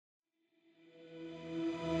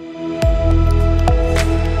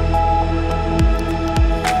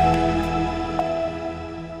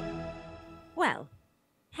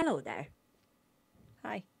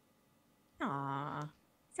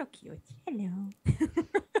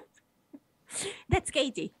That's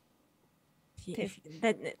Katie. Tis.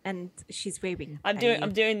 And she's waving. I'm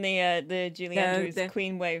doing the Julie Andrews the-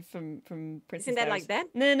 Queen wave from Princess Isn't that Diaries. like that?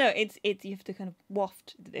 No. It's you have to kind of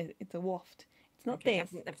waft. It's a waft. It's not Okay,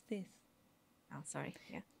 this. It's this. Oh, sorry.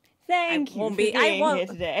 Yeah. Thank you won't for be- I being won't- here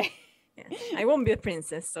today. Yeah. I won't be a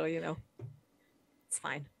princess, so it's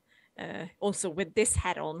fine. Also, with this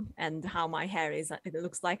hat on and how my hair is, it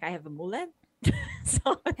looks like I have a mullet.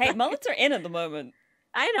 So Hey, mullets are in at the moment.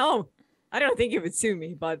 I know. I don't think it would sue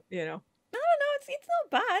me, but No, it's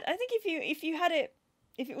not bad. I think if you had it,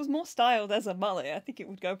 if it was more styled as a mullet, I think it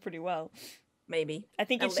would go pretty well. maybe. I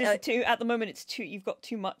think it's just too. At the moment, it's too. You've got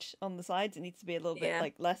too much on the sides. It needs to be a little bit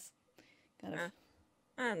like less. Kind of.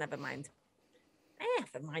 Never mind.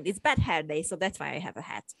 Never mind. It's bad hair day, so that's why I have a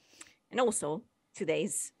hat. And also,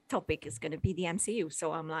 today's topic is going to be the MCU.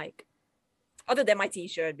 So I'm like, other than my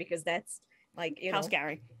T-shirt, because that's like House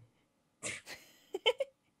Gary.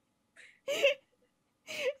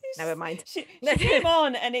 Never mind. She came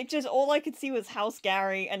on, and it just all I could see was House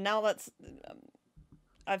Gary, and now that's.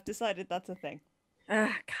 I've decided that's a thing.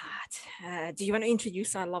 Oh God. Do you want to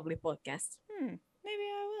introduce our lovely podcast? Maybe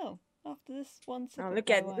I will after this one. Oh, look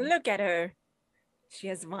at her. She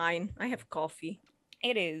has wine. I have coffee.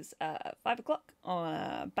 It is 5 o'clock on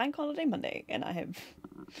a bank holiday Monday, and I have.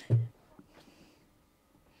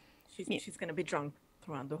 She's gonna be drunk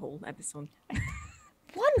throughout the whole episode.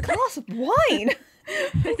 One glass of wine.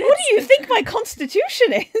 What do you think my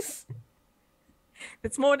constitution is?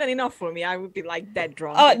 It's more than enough for me. I would be like dead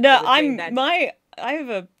drunk. Oh if no, I would drink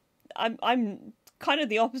that. I'm kind of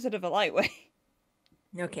the opposite of a lightweight.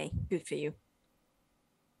 Okay, good for you.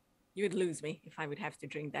 You would lose me if I would have to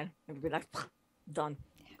drink that. I would be like, done.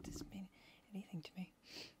 Yeah, it doesn't mean anything to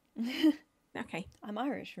me. Okay. I'm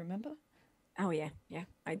Irish, remember? Oh yeah,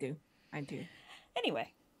 I do.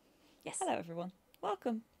 Anyway, Yes. hello everyone.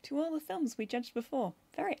 Welcome to all the films we judged before.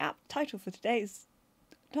 Very apt title for today's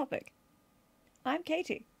topic. I'm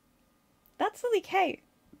Katie. That's Lily Kay.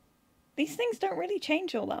 These things don't really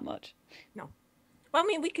change all that much. No. Well, I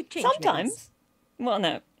mean, we could change Sometimes. names. Well,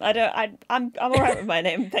 no, I don't. I'm all right with my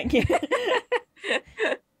name, thank you.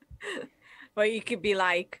 Well, you could be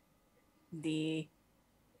like the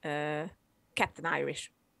Captain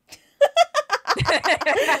Irish.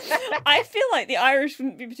 I feel like the Irish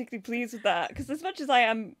wouldn't be particularly pleased with that because as much as I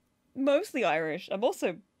am mostly Irish, I'm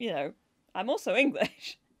also, I'm also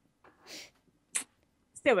English.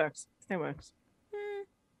 Still works.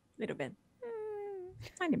 Little bit.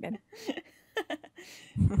 Tiny bit.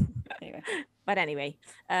 Anyway, But anyway,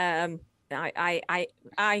 I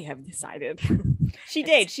have decided. she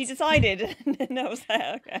did. She decided. No, I was like,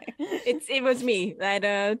 okay. It was me that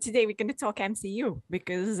today we're going to talk MCU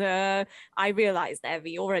because I realized that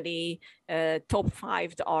we already top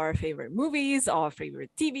 5'd our favorite movies, our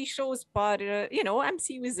favorite TV shows, but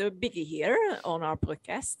MCU is a biggie here on our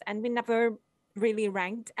podcast, and we never really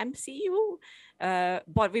ranked MCU,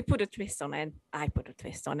 but we put a twist on it. I put a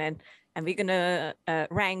twist on it, and we're gonna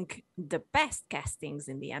rank the best castings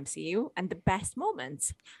in the MCU and the best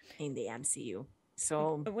moments in the MCU.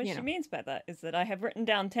 So What she means by that is that I have written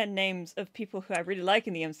down 10 names of people who I really like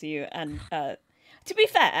in the MCU, and to be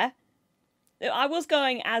fair, I was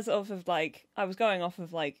going off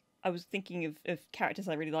of I was thinking of characters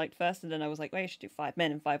I really liked first, and then I was like, well, I should do 5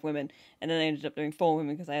 men and 5 women, and then I ended up doing 4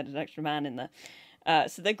 women because I had an extra man in there.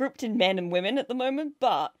 So they're grouped in men and women at the moment,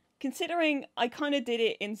 but considering I kind of did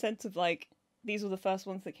it in sense of like, these were the first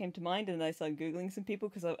ones that came to mind, and I started Googling some people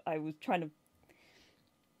because I was trying to...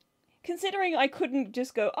 Considering I couldn't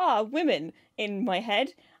just go, women in my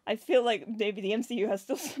head, I feel like maybe the MCU has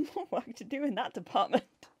still some more work to do in that department.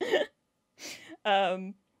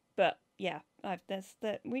 But yeah,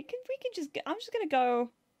 we can just. I'm just gonna go.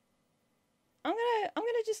 I'm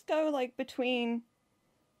gonna just go like between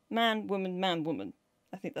man, woman.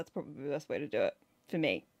 I think that's probably the best way to do it for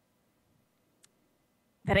me.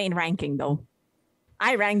 that ain't ranking though.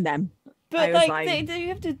 I ranked them. But I you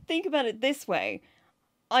have to think about it this way.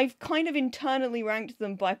 I've kind of internally ranked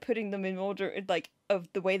them by putting them in order, like, of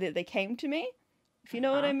the way that they came to me. If you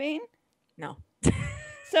know what I mean. No.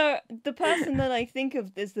 So the person that I think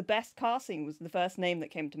of as the best casting was the first name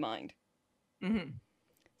that came to mind. Mm-hmm.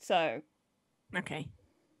 So, Okay.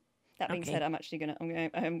 that being Okay. said, I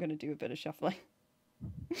am gonna do a bit of shuffling.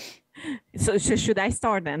 So should I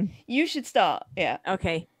start then? You should start. Yeah.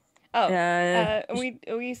 Okay. Oh.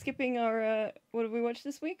 Are we skipping our what did we watch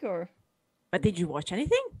this week or? But did you watch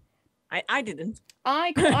anything? I didn't.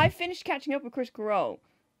 I finished catching up with Critical Role.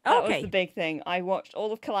 That was Okay. the big thing. I watched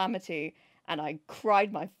all of Calamity and I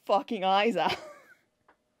cried my fucking eyes out.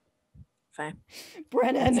 Fair.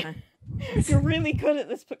 Brennan. That's fine. You're really good at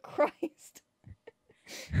this, but Christ.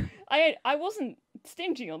 I wasn't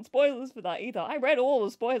stingy on spoilers for that either. I read all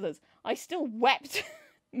the spoilers. I still wept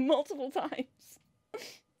multiple times.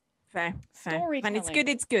 Fair. Storytelling. When it's good,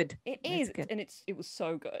 it's good. It It's is, good. and it was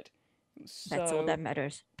so good. It was so That's all that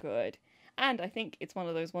matters. good. And I think it's one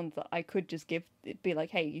of those ones that I could just be like,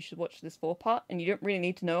 hey, you should watch this 4-part, and you don't really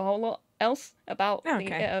need to know a whole lot else about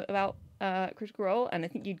Critical Role, and I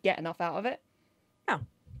think you'd get enough out of it. Oh,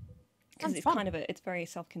 because it's fun. kind of it's very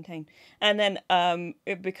self-contained. And then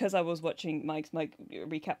because I was watching Mike's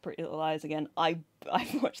recap Pretty Little Liars again, I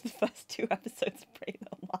watched the first 2 episodes of Pretty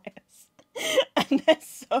Little Liars, and they're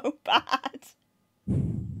so bad.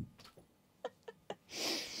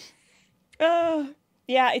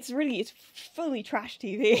 Yeah, it's fully trash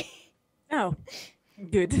TV. Oh,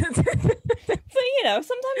 good. So sometimes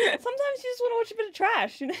you just want to watch a bit of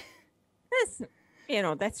trash.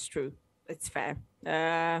 That's true. It's fair.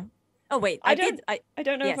 Oh wait, I don't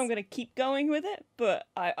know yes. if I'm going to keep going with it, but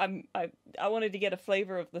I wanted to get a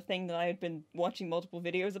flavor of the thing that I had been watching multiple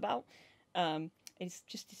videos about. It's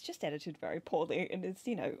just edited very poorly, and it's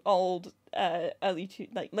old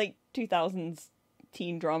late 2000s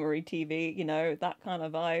teen drama-y TV, that kind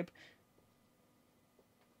of vibe.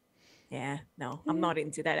 Yeah, no, I'm not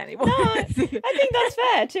into that anymore. No, I think that's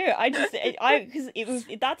fair too. Because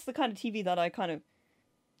that's the kind of TV that I kind of,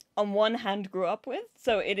 on one hand, grew up with.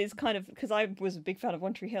 So it is kind of, because I was a big fan of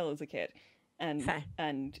One Tree Hill as a kid, and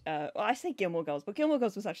I say Gilmore Girls, but Gilmore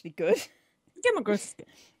Girls was actually good. Gilmore Girls.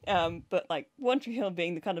 But like One Tree Hill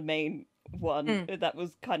being the kind of main one that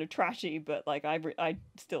was kind of trashy, but like I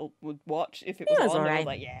still would watch if it was on. Right. I was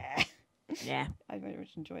like, yeah. I very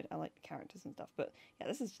much enjoyed it. I like the characters and stuff, but yeah,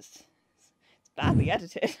 this is just it's badly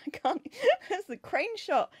edited. I can't. There's the crane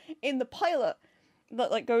shot in the pilot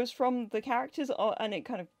that like goes from the characters and it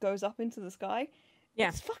kind of goes up into the sky. Yeah,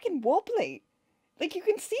 it's fucking wobbly. Like you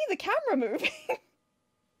can see the camera moving.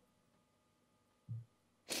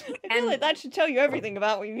 I feel like that should tell you everything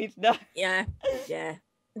about what you need to know. Yeah.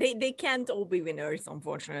 They can't all be winners,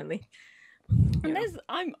 unfortunately. And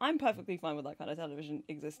I'm perfectly fine with that kind of television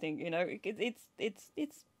existing.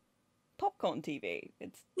 It's popcorn TV.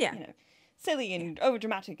 It's silly and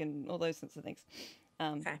overdramatic and all those sorts of things.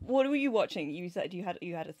 What were you watching? You said you had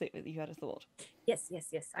a thought. Yes,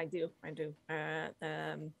 I do.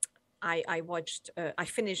 I watched. I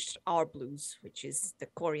finished Our Blues, which is the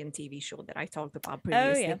Korean TV show that I talked about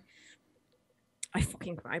previously. Oh, yeah. I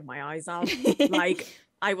fucking cried my eyes out. Like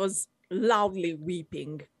I was loudly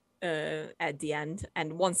weeping at the end.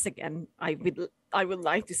 And once again, I would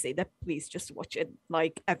like to say that please just watch it.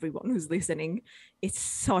 Like everyone who's listening, it's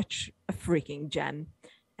such a freaking gem.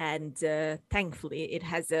 And thankfully, it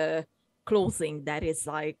has a closing that is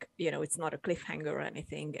like, it's not a cliffhanger or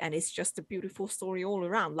anything. And it's just a beautiful story all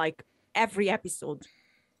around. Like every episode,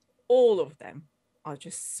 all of them are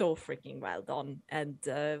just so freaking well done. And,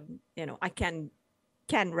 I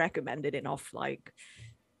can recommend it enough. Like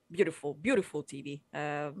beautiful TV.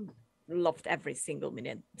 Loved every single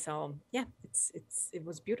minute. So yeah, it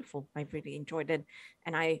was beautiful. I really enjoyed it.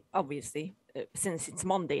 And I obviously, since it's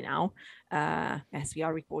Monday now, as we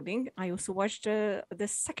are recording, I also watched the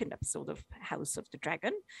second episode of House of the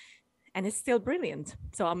Dragon, and it's still brilliant.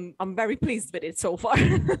 So I'm very pleased with it so far.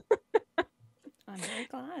 I'm very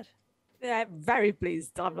glad. Yeah, very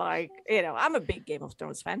pleased. I'm like, I'm a big Game of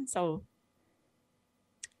Thrones fan, so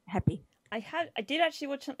happy. I did actually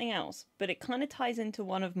watch something else, but it kind of ties into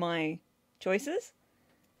one of my choices.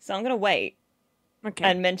 So I'm going to wait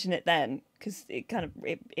and mention it then, because it kind of,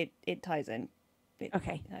 it ties in. It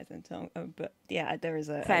ties in. So, but yeah, there is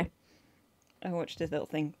I watched this little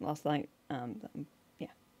thing last night. Yeah.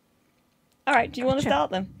 All right, do you want to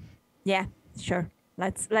start then? Yeah, sure.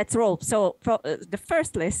 Let's roll. So for, the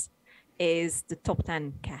first list is the top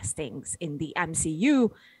 10 castings in the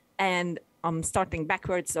MCU, and I'm starting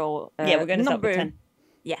backwards, so we're going to start with 10.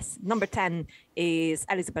 Yes, number 10 is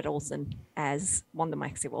Elizabeth Olsen as Wanda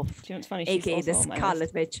Maximoff. Do you know what's funny? AKA the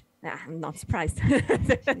Scarlet Witch. I'm not surprised.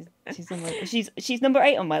 she's number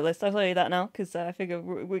 8 on my list. I'll tell you that now, because I figure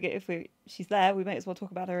if she's there, we might as well talk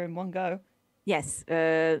about her in one go. Yes,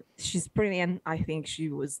 she's brilliant. I think she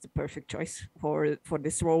was the perfect choice for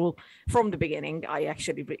this role from the beginning. I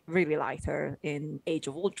actually really liked her in Age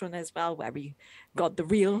of Ultron as well, where we got the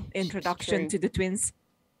real introduction to the twins.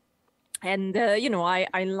 And,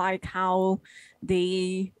 I like how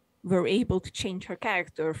they were able to change her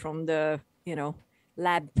character from the,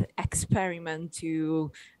 lab experiment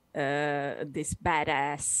to this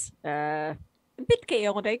badass, a bit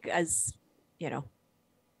chaotic as,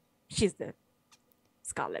 she's the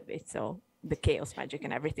Scarlet Witch. So the chaos magic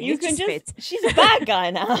and everything. You It can just fits. She's a bad guy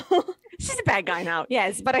now. She's a bad guy now,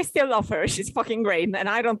 yes, but I still love her. She's fucking great, and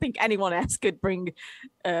I don't think anyone else could bring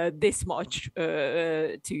this much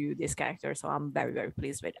to this character. So I'm very, very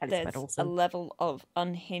pleased with Elizabeth There's Olsen. a level of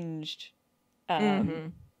unhinged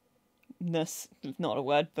ness, not a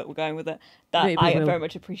word, but we're going with it, that We I will. very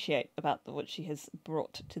much appreciate about what she has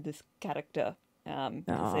brought to this character.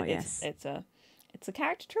 Oh, yes. It's a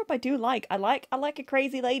character trope I do like. I like a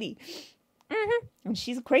crazy lady, and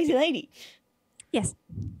she's a crazy lady. Yes,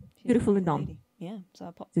 She's a beautifully crazy done. lady. Yeah, so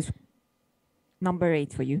I put Number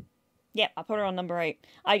 8 for you. yeah, I put her on number 8.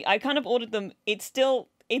 I kind of ordered them. It's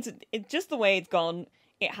just the way it's gone.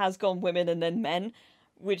 It has gone women and then men,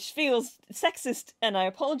 which feels sexist, and I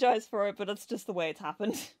apologize for it, but that's just the way it's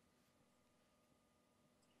happened.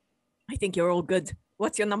 I think you're all good.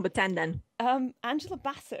 What's your number 10 then? Angela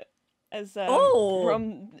Bassett as Oh!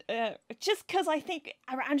 from just because I think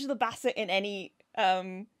Angela Bassett in any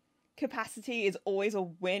capacity is always a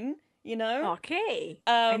win, you know. Okay,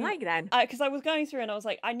 I like that. Because I was going through and I was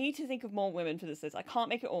like, I need to think of more women for this list. I can't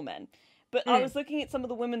make it all men. But I was looking at some of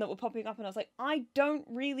the women that were popping up and I was like, I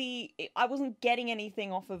wasn't getting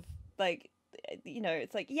anything off of, like, you know,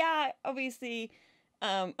 it's like, yeah, obviously,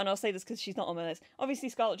 and I'll say this because she's not on my list. Obviously,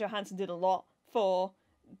 Scarlett Johansson did a lot for,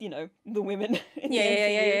 you know, the women in the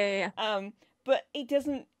MCU. Yeah. But it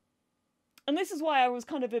doesn't, and this is why I was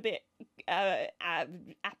kind of a bit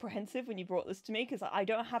apprehensive when you brought this to me, because I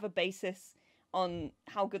don't have a basis on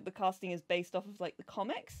how good the casting is based off of, like, the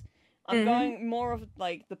comics. I'm going more of,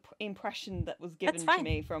 like, the impression that was given to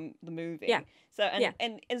me from the movie. Yeah. So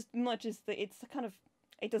and as much as it's kind of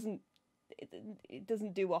it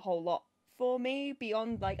doesn't do a whole lot for me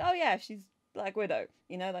beyond, like, oh yeah, she's Black Widow,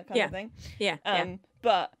 you know, that kind of thing. Yeah.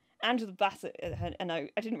 But Angela Bassett, and I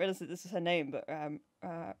didn't realize that this was her name, but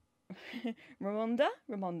Ramonda,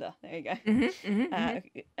 there you go.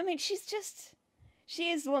 I mean, she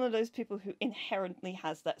is one of those people who inherently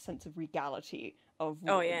has that sense of regality of,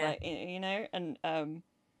 like, you know, and I'm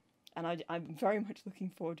very much looking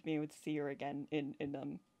forward to being able to see her again in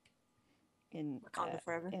Wakanda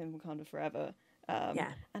Forever. In Wakanda Forever. And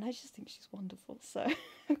I just think she's wonderful. So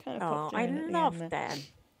I'm kind of popped her I in at the love end there. that.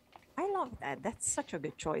 I love that. That's such a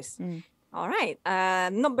good choice. All right.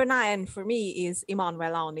 Number 9 for me is Iman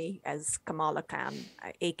Vellani as Kamala Khan,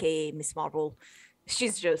 aka Miss Marvel.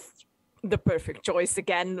 She's just the perfect choice.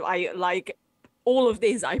 Again, I like all of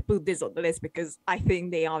these. I put this on the list because I think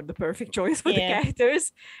they are the perfect choice for the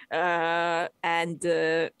characters.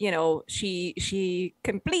 You know, she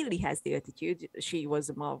completely has the attitude. She was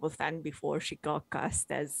a Marvel fan before she got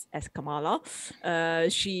cast as Kamala.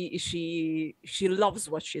 She loves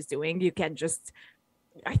what she's doing.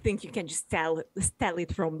 I think you can just tell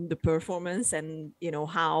it from the performance, and you know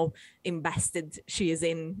how invested she is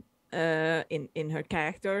in her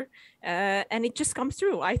character, and it just comes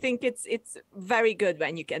through. I think it's very good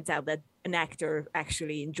when you can tell that an actor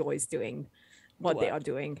actually enjoys doing what they are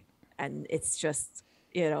doing, and it's just,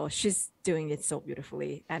 you know, she's doing it so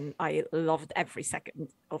beautifully, and I loved every second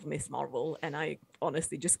of Miss Marvel, and I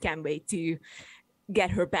honestly just can't wait to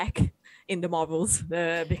get her back in the Marvels,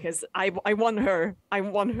 because I want her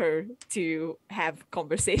to have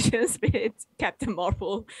conversations with Captain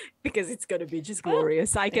Marvel, because it's gonna be just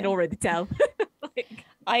glorious. I can already tell.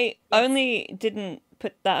 I only didn't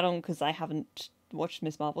put that on because I haven't watched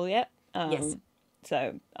Miss Marvel yet.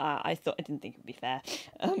 So I didn't think it would be fair.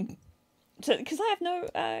 So because I have no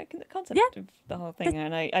concept of the whole thing,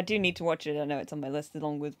 and I do need to watch it. I know it's on my list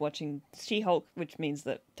along with watching She-Hulk, which means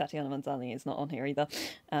that Tatiana Maslany is not on here either.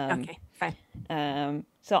 Okay, fine.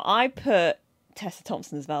 So I put Tessa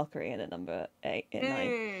Thompson as Valkyrie in at number 9.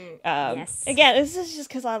 Yes. Again, this is just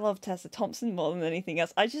because I love Tessa Thompson more than anything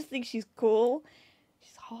else. I just think she's cool.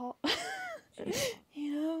 She's hot.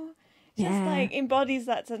 You know, just like embodies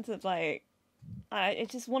that sense of, like,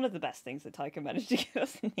 it's just one of the best things that Taika managed to give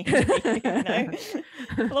us in the movie, you know?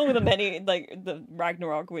 Along with the many, like, the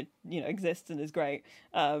Ragnarok, which, you know, exists and is great.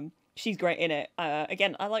 She's great in it.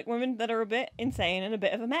 Again, I like women that are a bit insane and a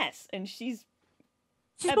bit of a mess, and she's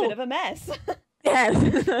a bit of a mess. Yes.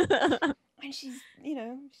 And she's, you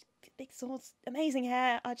know, big swords, amazing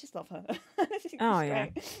hair. I just love her. She's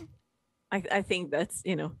great. I think that's,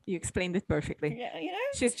 you know, you explained it perfectly. Yeah, you know,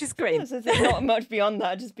 she's just great. So there's not much beyond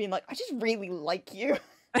that. Just being like, I just really like you.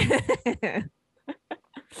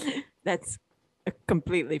 That's a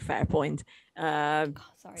completely fair point. Sorry.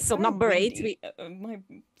 So number 8, my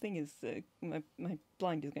thing is my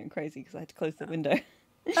blind is going crazy because I had to close the window.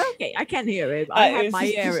 Okay, I can hear it. I have my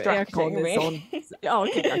air con on. me. Oh,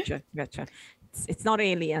 okay, gotcha. it's not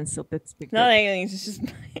aliens, so that's Not aliens. It's just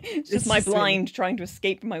it's just my just really- blind trying to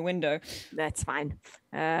escape my window. That's fine.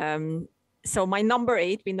 So my number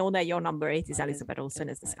 8, we know that your number 8 is Mine is Elizabeth Olsen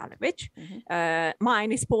as the Elizabeth. Scarlet Witch. Mhm.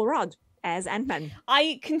 Mine is Paul Rudd as Ant-Man.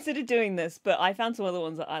 I considered doing this, but I found some other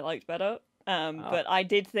ones that I liked better. Oh. But I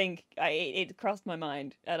did think it crossed my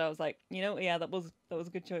mind, and I was like, yeah, that was a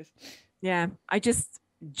good choice. Yeah, I just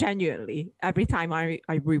genuinely every time I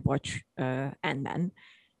rewatch Ant-Man,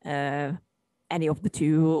 any of the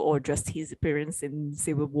two, or just his appearance in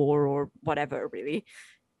Civil War or whatever, really,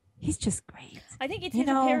 he's just great. I think it's You his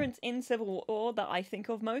know- appearance in Civil War that I think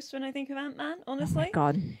of most when I think of Ant-Man, Oh honestly. my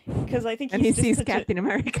god! Because I think And he he's just sees such Captain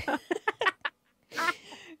America.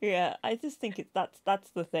 Yeah, I just think that's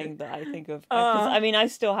the thing that I think of. 'Cause, I mean, I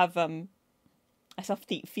still have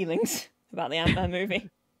deep feelings about the Ant-Man movie.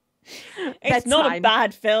 It's That's not a fine.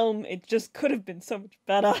 bad film. It just could have been so much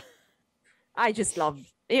better. I just love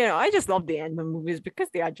the Ant-Man movies because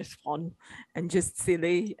they are just fun and just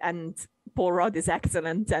silly, and Paul Rudd is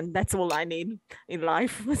excellent, and that's all I need in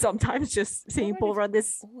life. Sometimes just seeing Paul Rudd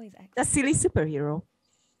is Always a excellent. silly superhero.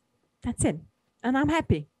 That's it, and I'm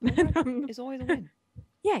happy. It's always a win.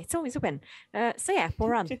 Yeah, it's always a win. So yeah, Paul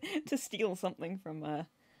Rudd. to steal something from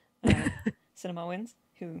Cinema Wins,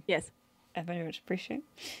 who Yes, I very much appreciate.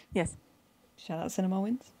 yes, Shout out Cinema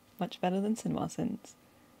Wins. Much better than Cinema Sins.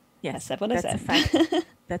 I yes. said what I That's a said. fact.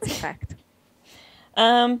 That's a fact.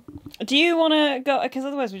 Do you want to go? Because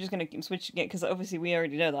otherwise we're just going to switch again. Because obviously we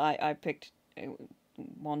already know that I picked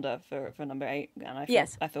Wanda for number 8, and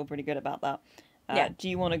I feel pretty good about that. Yeah. Do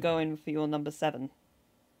you want to go in for your number 7?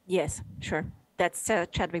 Yes, sure. That's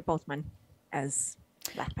Chadwick Boseman as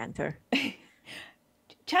Black Panther.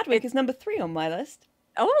 Chadwick is number 3 on my list.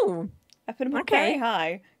 Oh, I put him up Okay. very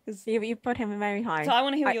high. you put him very high. So I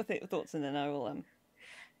want to hear your thoughts, and then I will.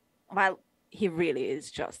 Well, he really is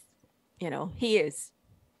just, he is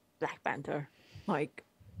Black Panther. Like,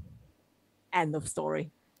 end of story.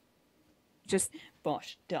 Just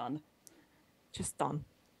Bosh, done. done.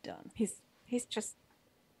 Done. He's just,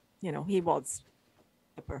 he was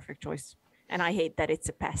the perfect choice. And I hate that it's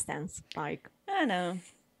a past tense. Like, I know.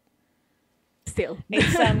 still.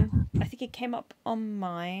 It's I think it came up on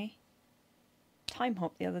my time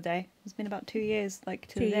hop the other day. It's been about 2 years, like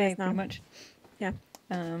to 2 the day, years now. pretty much. Yeah.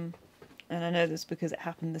 And I know this because it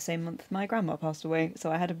happened the same month my grandma passed away,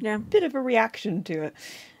 so I had a Yeah. bit of a reaction to it.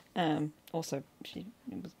 Also, she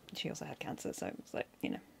also had cancer, so it was like,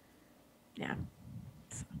 Yeah.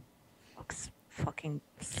 Fucking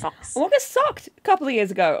sucks. August sucked a couple of years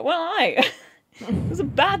ago. Well, it was a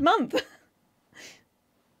bad month.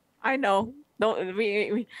 I know. No,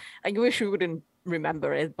 I wish we wouldn't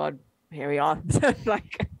remember it, but here we are.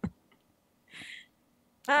 Like,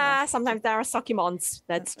 sometimes there are sucky months.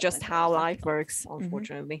 That's just how life works,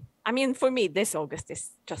 unfortunately. I mean, for me, this August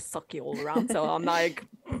is just sucky all around. So I'm like,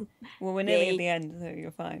 Well, we're nearly Yay. at the end, so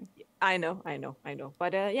you're fine. I know.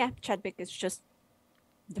 But yeah, Chadwick is just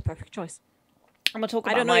the perfect choice. I'm gonna talk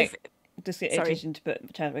I about don't know my if. Sorry. decision to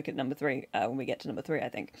put Chadwick at number 3 when we get to number 3, I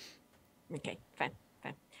think. Okay, fine.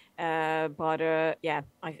 But yeah,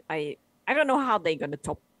 I don't know how they're gonna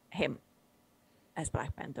top him as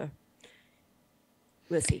Black Panther.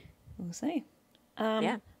 We'll see. We'll see.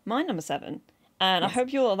 Yeah. My number 7, and I Yes.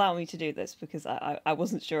 hope you'll allow me to do this because I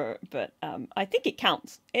wasn't sure, but I think it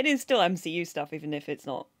counts. It is still MCU stuff, even if it's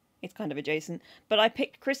not. It's kind of adjacent. But I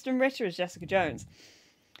picked Kristen Ritter as Jessica Jones.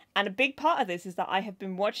 And a big part of this is that I have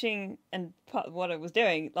been watching, and part of what I was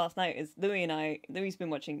doing last night is Louis's been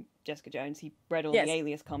watching Jessica Jones. He read all Yes. the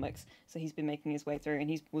Alias comics, so he's been making his way through, and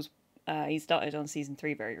he started on season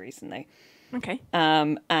 3 very recently. Okay.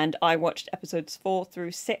 And I watched episodes 4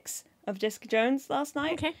 through 6 of Jessica Jones last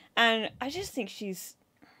night. Okay. And I just think she's,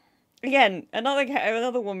 again,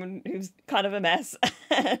 another woman who's kind of a mess,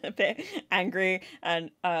 a bit angry,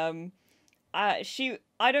 and I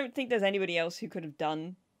don't think there's anybody else who could have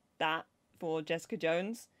done that for Jessica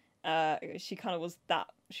Jones. She kind of was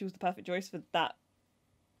she was the perfect choice for that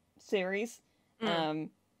series.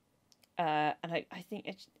 And I think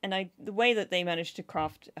the way that they managed to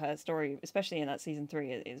craft her story, especially in that season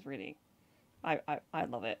 3, is really, I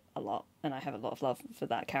love it a lot, and I have a lot of love for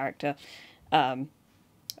that character. I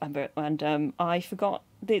forgot,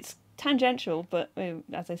 it's tangential, but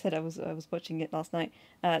as I said, I was watching it last night.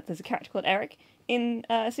 There's a character called Eric in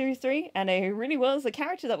series 3, and it really was a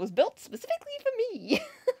character that was built specifically for me.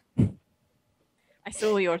 I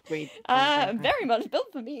saw your tweet. Very much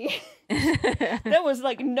built for me. There was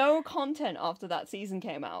like no content after that season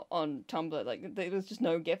came out on Tumblr. Like there was just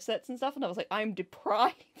no gift sets and stuff, and I was like, I'm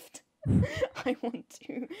deprived. I want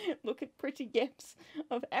to look at pretty gifs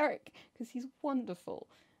of Eric because he's wonderful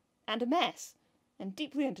and a mess, and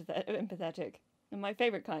deeply empathetic, and my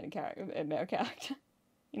favorite kind of male character.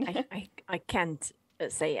 You know? I can't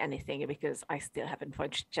say anything because I still haven't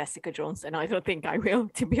watched Jessica Jones, and I don't think I will,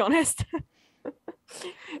 to be honest.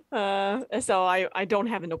 So I don't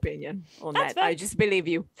have an opinion on That's that. fair. I just believe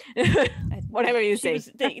you. Whatever you say. Was,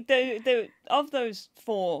 of those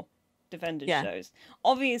 4 Defenders shows,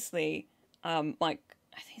 obviously, like,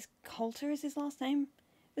 I think it's Coulter is his last name.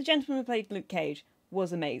 The gentleman who played Luke Cage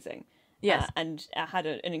was amazing. Yes. And had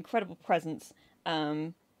an incredible presence.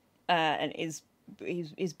 And he's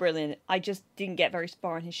brilliant. I just didn't get very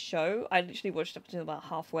far in his show. I literally watched up until about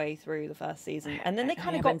halfway through the first season, and then they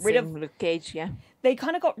kind of got rid of Luke Cage. Yeah, they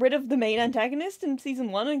kind of got rid of the main antagonist in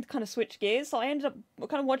season 1 and kind of switched gears. So I ended up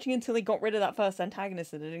kind of watching until they got rid of that first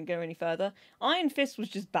antagonist, and it didn't go any further. Iron Fist was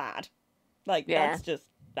just bad. Like, that's just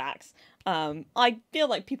facts. I feel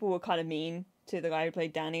like people were kind of mean to the guy who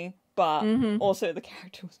played Danny, but also the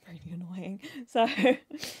character was pretty annoying. So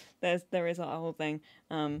there is that whole thing.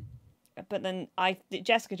 But then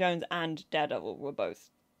Jessica Jones and Daredevil were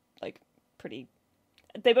both like pretty.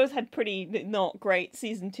 They both had pretty not great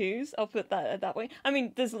season 2s. I'll put that way. I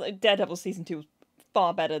mean, there's Daredevil season 2 was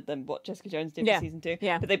far better than what Jessica Jones did for season 2.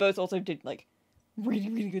 Yeah. But they both also did like really,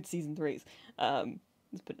 really good season 3s.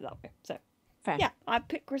 Let's put it that way. So fair. Yeah, I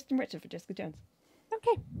picked Kristen Ritter for Jessica Jones.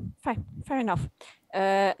 Okay, fine, fair enough.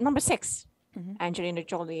 Number 6, Angelina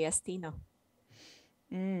Jolie as Tina.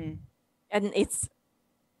 And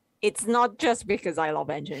it's not just because I love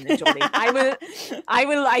Angelina Jolie. I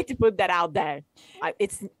will like to put that out there.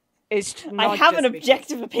 It's not I have an just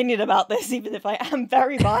objective opinion about this, even if I am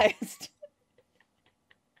very biased.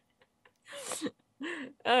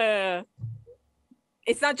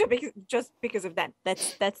 It's not just because of that.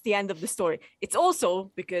 That's the end of the story. It's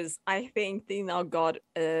also because I think Tina got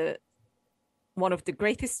one of the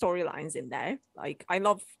greatest storylines in there. Like, I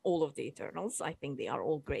love all of the Eternals. I think they are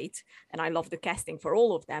all great, and I love the casting for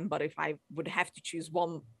all of them. But if I would have to choose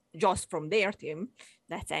one just from their team,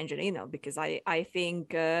 that's Angelina, because I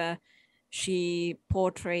think she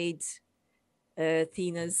portrayed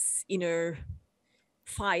Tina's inner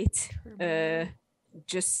fight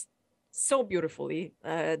just so beautifully.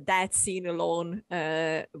 That scene alone,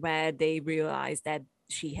 where they realize that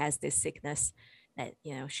she has this sickness, that,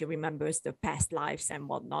 you know, she remembers the past lives and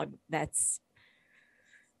whatnot. That's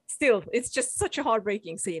still, it's just such a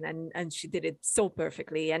heartbreaking scene, and she did it so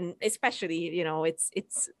perfectly. And especially, you know, it's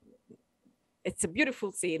a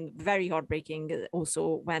beautiful scene, very heartbreaking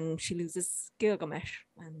also when she loses Gilgamesh,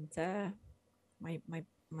 and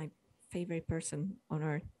my favorite person on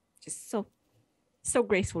earth. Just so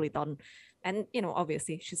gracefully done. And, you know,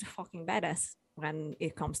 obviously she's a fucking badass when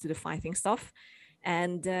it comes to the fighting stuff.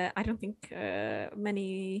 And I don't think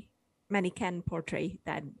many can portray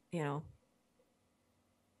that, you know.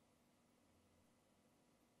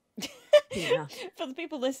 Yeah. For the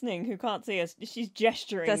people listening who can't see us, she's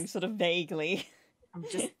gesturing sort of vaguely. I'm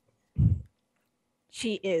just...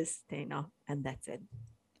 She is Tina, and that's it.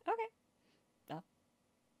 Okay.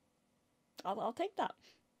 I'll take that.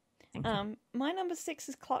 My number 6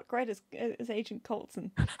 is Clark Gregg as Agent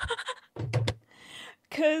Coulson.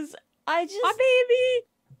 Because I just... My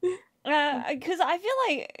baby! Because I feel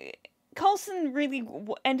like Coulson really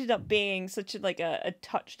ended up being such a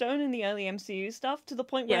touchstone in the early MCU stuff, to the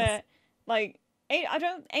point where, like, Agents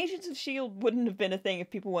of S.H.I.E.L.D. wouldn't have been a thing if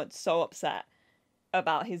people weren't so upset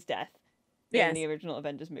about his death in the original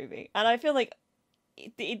Avengers movie. And I feel like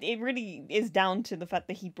it really is down to the fact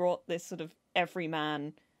that he brought this sort of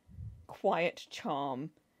everyman quiet charm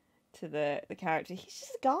to the character. He's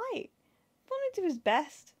just a guy. Wanted to do his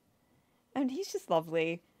best. And he's just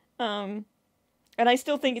lovely. And I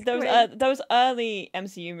still think those early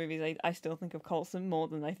MCU movies, I still think of Coulson more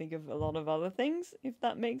than I think of a lot of other things, if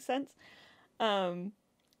that makes sense. So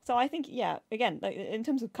I think, yeah, again, like, in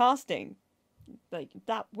terms of casting, like,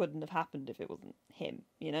 that wouldn't have happened if it wasn't him,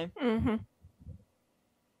 you know? Mm-hmm.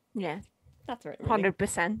 Yeah. That's right. Really.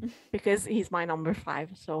 100%, because he's my number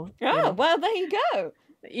 5. So. Oh, well, there you go.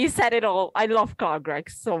 You said it all. I love Clark Gregg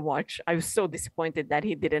so much. I was so disappointed that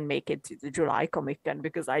he didn't make it to the July Comic Con,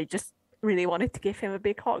 because I just really wanted to give him a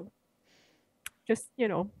big hug. Just, you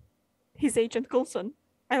know, he's Agent Coulson.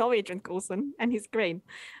 I love Agent Coulson, and he's great.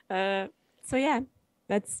 So yeah,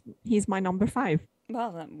 he's my number 5.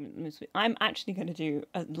 Well, I'm actually going to do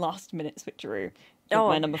a last minute switcheroo with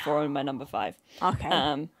my number 4 and my number 5.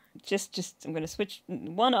 Okay. Just I'm going to switch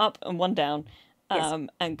one up and one down,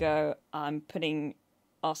 and go. I'm putting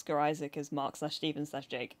Oscar Isaac as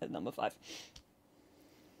Mark/Steven/Jake at number 5.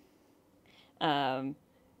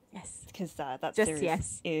 Yes, because that just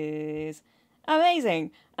series is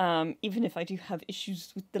amazing. Even if I do have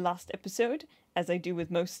issues with the last episode, as I do with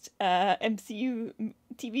most MCU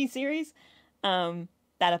TV series, that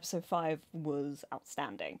episode 5 was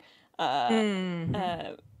outstanding.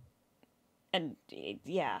 Mhm. And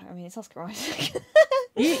yeah, I mean, it's Oscar Isaac.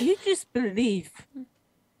 You just believe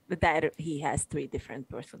that he has 3 different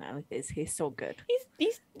personalities. He's so good.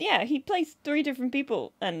 He plays 3 different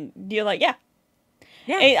people, and you're like, yeah.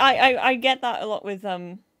 Yeah. I get that a lot with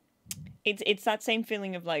it's that same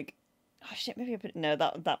feeling of like, oh shit, maybe I put no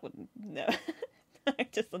that wouldn't no. I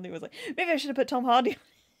just suddenly was like, maybe I should have put Tom Hardy.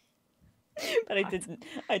 But I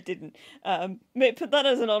didn't. Put that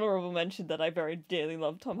as an honorable mention that I very dearly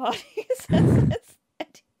love Tom Hardy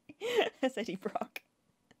as Eddie Brock.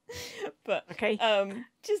 But Okay.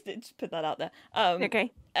 just put that out there.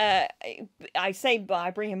 Okay. I say, but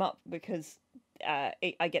I bring him up because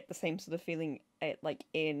I get the same sort of feeling like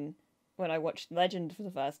in when I watched Legend for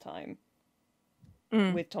the first time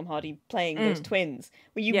with Tom Hardy playing those twins,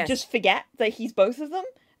 where you just forget that he's both of them.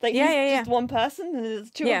 Like he's just one person, and there's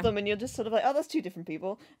 2 of them, and you're just sort of like, oh, that's 2 different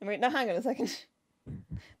people. And wait, now hang on a second,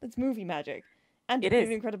 that's movie magic, and it's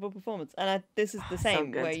an incredible performance. And this is the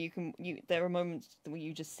same, where there are moments where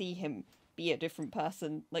you just see him be a different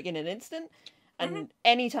person, like in an instant. And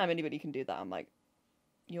anytime anybody can do that, I'm like,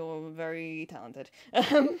 you're very talented.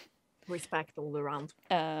 Respect all around.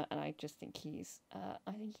 And I just think he's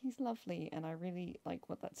lovely, and I really like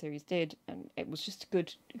what that series did, and it was just a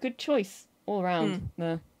good choice all around.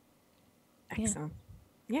 Excellent.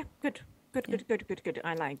 Yeah, good.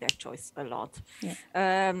 I like that choice a lot. Yeah.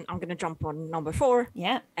 I'm gonna jump on number 4.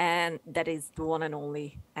 Yeah. And that is the one and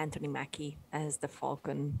only Anthony Mackie as the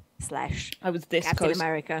Falcon / I was this Captain close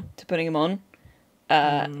America to putting him on.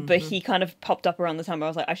 But he kind of popped up around the time where I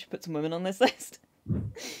was like, I should put some women on this list.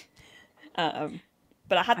 But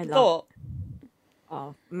I had the thought.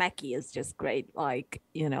 Oh, Mackie is just great. Like,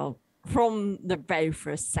 from the very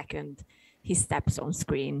first second he steps on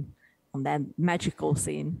screen on that magical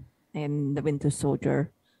scene in The Winter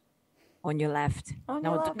Soldier, on your left.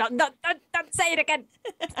 No, don't say it again.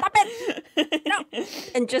 Stop it. No.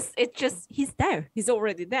 And he's there. He's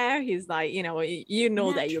already there. He's like,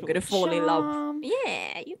 that you're going to fall in love.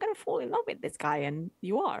 Yeah, you're going to fall in love with this guy. And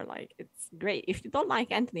you are. Like, it's great. If you don't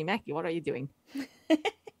like Anthony Mackie, what are you doing?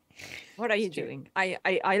 What are you doing?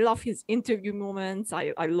 I love his interview moments.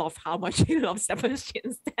 I love how much he loves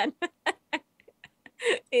Sebastian Stan.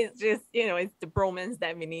 It's just, it's the bromance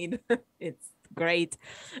that we need. It's great.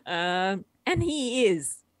 And he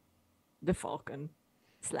is the Falcon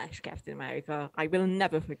 / Captain America. I will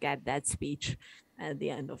never forget that speech at the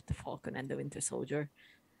end of The Falcon and the Winter Soldier.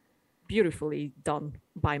 Beautifully done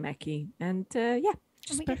by Mackie. And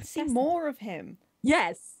just we get to see more of him.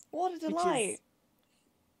 Yes. What a delight.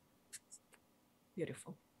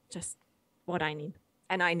 Beautiful. Just what I need.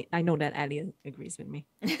 And I know that Elliot agrees with me.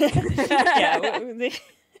 Yeah,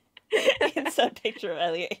 insert picture of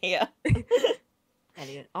Elliot here.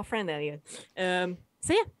 Elliot, our friend Elliot. So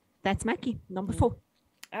yeah, that's Mackie, number 4.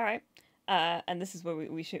 All right. And this is where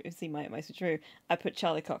we should see my switcheroo. I put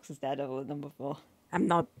Charlie Cox as Daredevil at number 4. I'm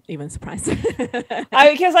not even surprised.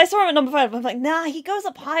 Because I saw him at number 5. I'm like, nah, he goes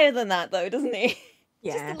up higher than that though, doesn't he?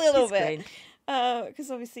 Yeah, just a little bit.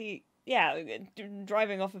 Because obviously,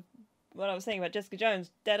 driving off of what I was saying about Jessica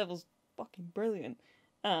Jones, Daredevil's fucking brilliant.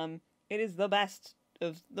 It is the best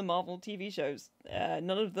of the Marvel TV shows. None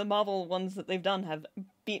of the Marvel ones that they've done have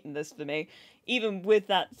beaten this for me. Even with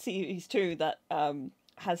that series 2 that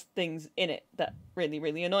has things in it that really,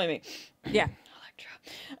 really annoy me. Yeah.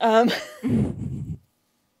 Electra.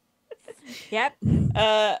 Yep.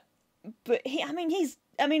 But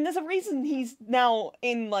there's a reason he's now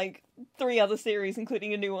in like 3 other series,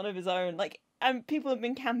 including a new one of his own. Like, and people have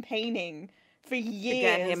been campaigning for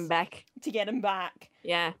years to get him back.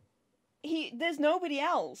 Yeah. There's nobody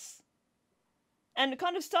else. And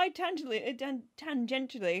kind of side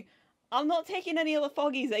tangentially, I'm not taking any other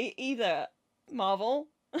Foggies either, Marvel.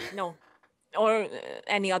 No. Or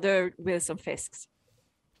any other Wilson Fisks.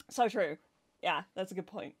 So true. Yeah, that's a good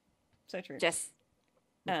point. So true. Just,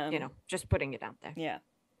 just putting it out there. Yeah.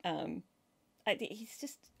 He's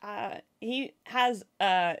just, he has,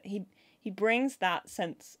 he brings that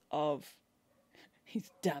sense of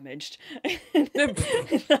he's damaged in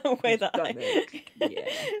a way that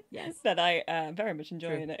I very much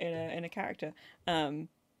enjoy in a character.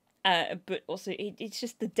 But also it's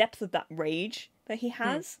just the depth of that rage that he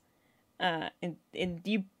has. And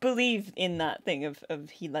you believe in that thing of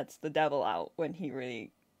he lets the devil out when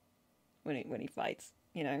he fights,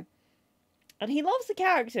 And he loves the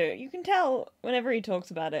character. You can tell whenever he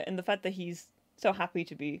talks about it, and the fact that he's so happy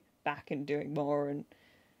to be back and doing more, and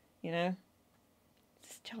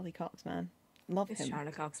It's Charlie Cox, man. Love It's him.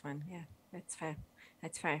 Charlie Cox, man. Yeah, that's fair.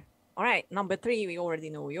 That's fair. All right, number 3, we already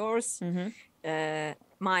know yours. Mm-hmm.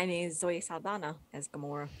 Mine is Zoe Saldana as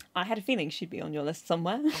Gamora. I had a feeling she'd be on your list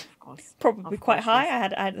somewhere. Of course. Probably Of quite course high. she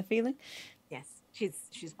is. I had the feeling. Yes,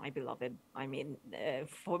 she's my beloved. I mean,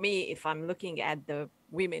 for me, if I'm looking at the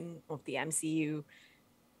women of the MCU,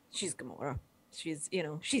 she's Gamora. She's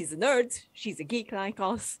she's a nerd. She's a geek like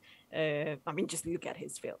us. I mean, just look at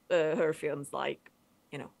her films like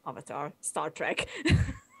Avatar, Star Trek.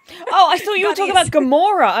 Oh, I thought you were talking Buddies. about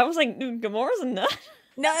Gamora. I was like, Gamora's a nerd.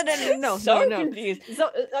 No. So no. confused. So,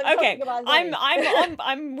 Okay, talking about I'm Zoe.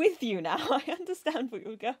 I'm with you now. I understand what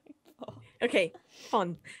you're going for. Okay,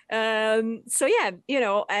 fun. So yeah,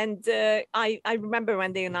 and I remember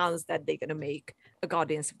when they announced that they're gonna make a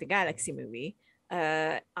Guardians of the Galaxy movie.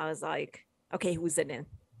 I was like, okay, who's in it?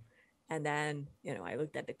 And then I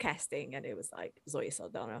looked at the casting, and it was like Zoe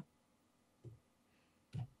Saldana.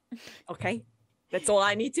 Okay, that's all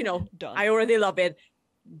I need to know. Done. I already love it.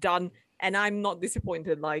 Done. And I'm not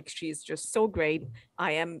disappointed. Like, she's just so great.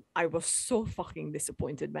 I was so fucking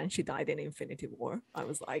disappointed when she died in Infinity War. I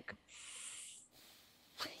was like,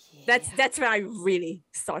 that's where I really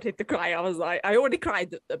started to cry. I was like, I already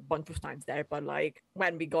cried a bunch of times there, but like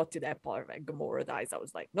when we got to that part where Gamora dies, I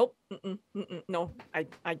was like, nope, no,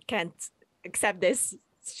 I can't accept this.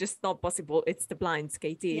 It's just not possible. It's the blinds,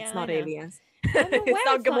 Katie. Yeah, it's I not know. aliens. I'm aware It's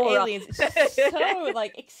not Gamora. aliens. It's just so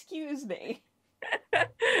like, excuse me.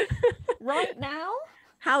 Right now?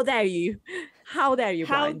 How dare you? How dare you?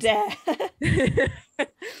 How Blind? dare?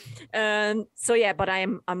 So yeah, but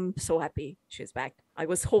I'm so happy she's back. I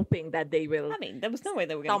was hoping that they will. I mean, there was no way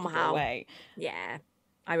they were going to keep her Somehow. away. Yeah,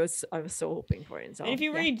 I was so hoping for it. So And if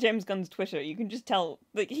you yeah. read James Gunn's Twitter, you can just tell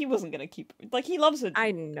like he wasn't going to keep. Like he loves it.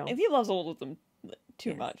 I know. He loves all of them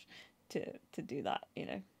too Yes. much to do that.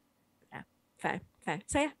 Fair.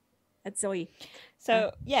 So yeah, that's Zoe.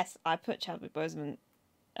 So yes, I put Chadwick Boseman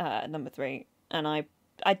number 3, and I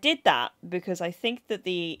did that because I think that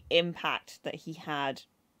the impact that he had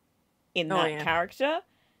in Oh, that yeah. character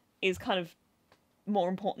is kind of more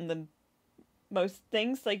important than most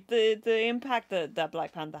things. Like the impact that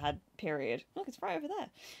Black Panther had, period. Look, it's right over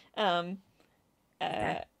there.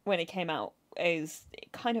 Okay. When it came out, is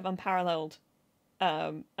kind of unparalleled,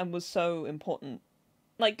 and was so important.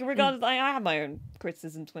 Like, regardless, I have my own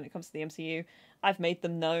criticisms when it comes to the MCU. I've made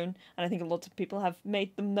them known, and I think a lot of people have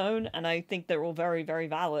made them known, and I think they're all very, very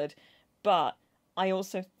valid. But I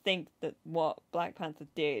also think that what Black Panther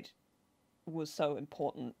did was so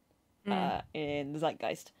important in the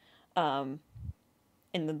zeitgeist. In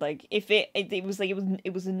the like, if it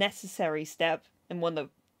was a necessary step, and one that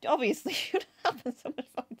obviously should happen so much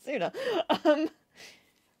fucking sooner.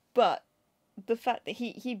 But the fact that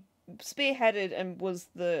he spearheaded and was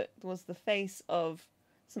the face of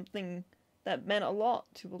something that meant a lot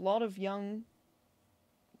to a lot of young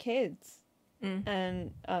kids,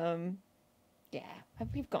 and yeah,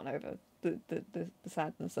 we've gone over the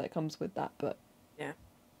sadness that comes with that, but Yeah,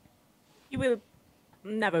 you will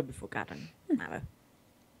never be forgotten. Never.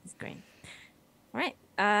 It's great. All right.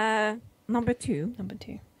 Number 2. number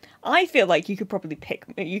 2. I feel like you could probably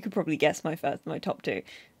guess my top 2.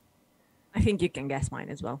 I think you can guess mine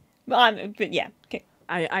as well. But yeah, okay.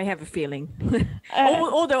 I have a feeling.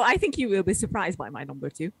 Although I think you will be surprised by my number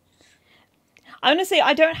 2. I want to say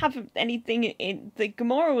I don't have anything in the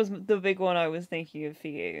Gamora was the big one I was thinking of for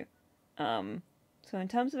you. So in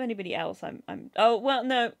terms of anybody else, I'm. Oh well,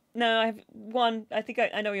 no, I have one. I think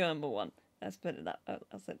I know your number 1. Let's put it that.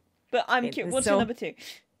 I'll say. But I'm curious. What's your number 2?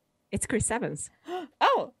 It's Chris Evans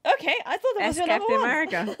Oh, okay. I thought that was as your number Captain 1.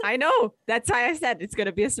 America. I know. That's why I said it's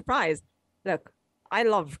gonna be a surprise. Look, I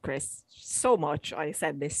love Chris so much. I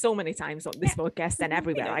said this so many times on this podcast and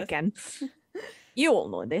everywhere know I this. can. You all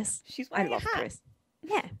know this. She's I wearing love a hat. Chris.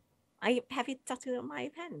 Yeah, I have it tattooed on my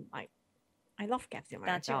pen. I love Captain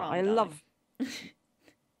America. That's your arm, I darling. love.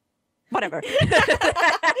 Whatever.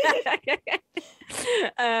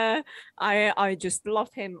 I just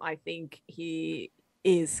love him. I think he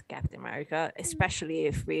is Captain America, especially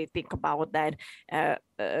if we think about that.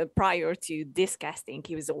 Prior to this casting,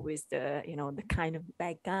 he was always the the kind of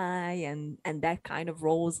bad guy and that kind of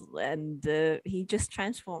roles, and he just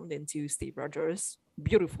transformed into Steve Rogers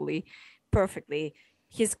beautifully, perfectly.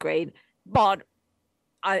 He's great, but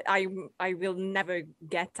I will never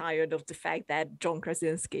get tired of the fact that John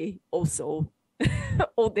Krasinski also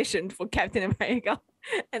auditioned for Captain America,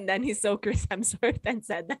 and then he saw Chris Hemsworth and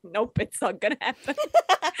said that nope, it's not gonna happen.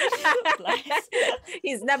 Bless.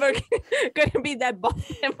 He's never gonna be that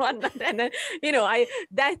bottom one. And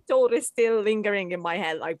that thought is still lingering in my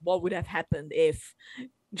head. Like, what would have happened if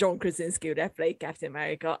John Krasinski that played Captain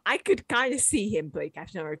America. I could kind of see him play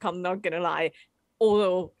Captain America. I'm not gonna lie,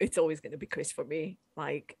 although it's always gonna be Chris for me.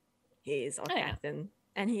 Like he is our Oh, yeah. captain,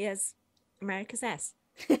 and he has America's ass.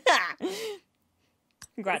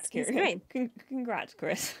 Congrats, He's Kieran. great. Congrats,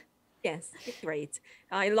 Chris. Yes, great.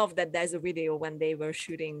 I love that there's a video when they were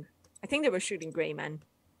shooting. I think they were shooting Gray Man.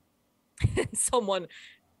 Someone,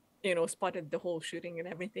 spotted the whole shooting and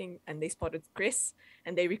everything, and they spotted Chris,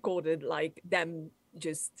 and they recorded like them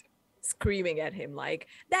just screaming at him, like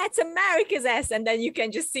 "That's America's ass," and then you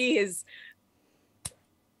can just see his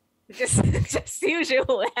just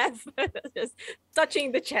usual laugh, just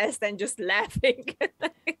touching the chest and just laughing,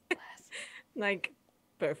 like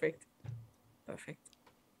perfect.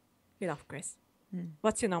 We love Chris.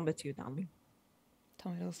 What's your number 2, darling?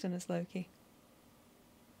 Tom Hiddleston as Loki.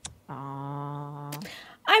 Ah,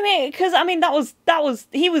 I mean, because that was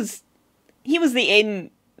he was the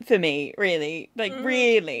in for me, really, like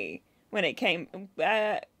really when it came.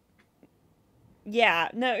 Yeah,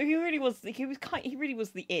 no, he really was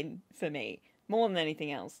the in for me more than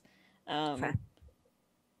anything else. fair.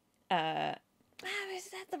 Is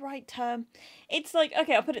that the right term? It's like,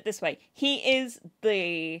 okay, I'll put it this way: he is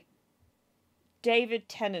the David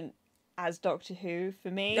Tennant as Doctor Who for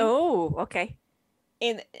me. Oh, okay.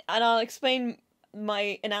 And I'll explain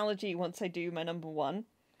my analogy once I do my number 1.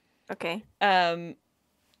 Okay.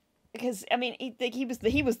 Because I mean, he was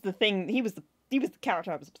the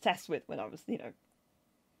character I was obsessed with when I was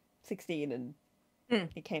 16 and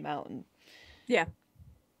it came out, and Yeah.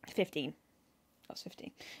 15. I was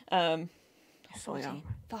 15. So young.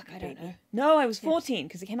 Fuck, I don't know. No, I was 14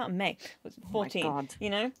 because it came out in May. I was 14. Oh my God. You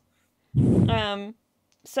know.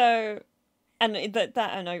 So, and that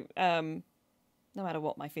I know. No matter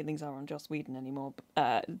what my feelings are on Joss Whedon anymore,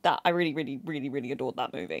 that I really, really, really, really adored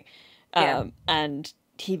that movie. Yeah. And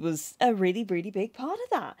he was a really, really big part of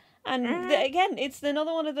that. And again, it's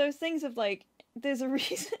another one of those things of like, there's a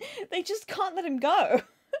reason they just can't let him go.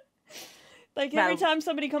 Like every time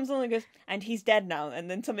somebody comes along and goes, and he's dead now,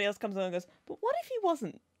 and then somebody else comes along and goes, but what if he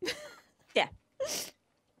wasn't? Yeah.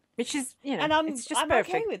 Which is, and it's just I'm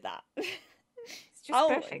perfect. okay with that. It's just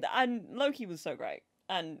perfect. And Loki was so great,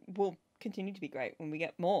 and will continue to be great when we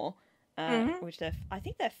get more. Which I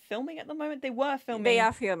think they're filming at the moment. They were filming. They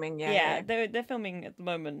are filming, yeah. They're filming at the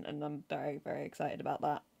moment, and I'm very, very excited about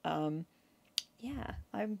that. Yeah,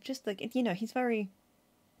 I'm just like, he's very,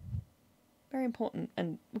 very important,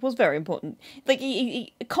 and was very important. Like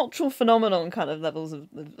he cultural phenomenon kind of levels of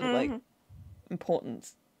like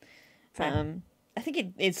importance. Fair. I think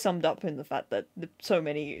it is summed up in the fact that so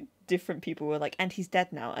many different people were like, and he's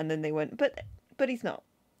dead now, and then they went, but he's not.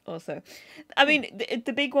 Also, I mean,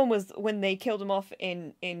 the big one was when they killed him off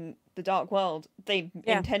in The Dark World. They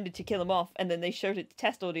intended to kill him off, and then they showed it to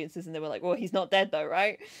test audiences, and they were like, "Well, he's not dead though,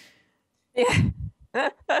 right?" Yeah.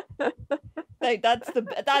 Like that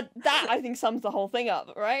I think sums the whole thing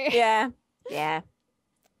up, right? Yeah.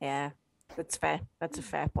 That's fair. That's a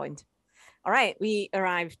fair point. All right, we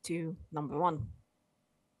arrived to number 1.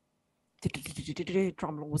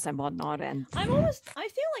 Drum rolls and whatnot, and I feel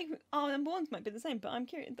like our number 1s might be the same, but I'm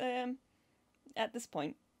curious. At this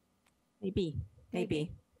point, maybe.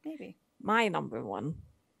 Maybe. My number 1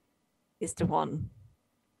 is the one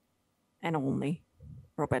and only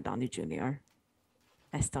Robert Downey Jr.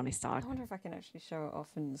 as Tony Stark. I wonder if I can actually show it off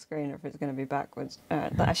in the screen, or if it's going to be backwards.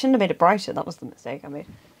 I shouldn't have made it brighter. That was the mistake I made.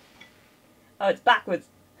 Oh, it's backwards.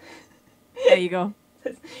 There you go.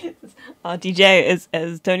 RDJ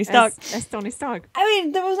as Tony Stark. As Tony Stark. I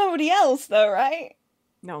mean, there was nobody else, though, right?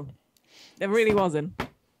 No, there really wasn't.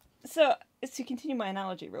 So, to continue my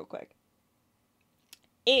analogy real quick.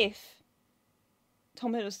 If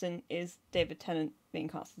Tom Hiddleston is David Tennant being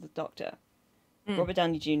cast as the Doctor, Robert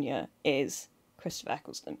Downey Jr. is Christopher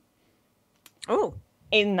Eccleston. Oh.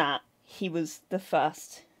 In that, he was the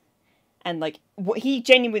first, and like he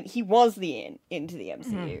was the into the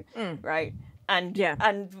MCU, right? And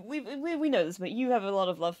and we know this, but you have a lot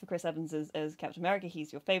of love for Chris Evans as Captain America.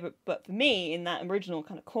 He's your favorite, but for me, in that original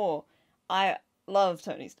kind of core, I love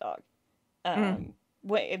Tony Stark.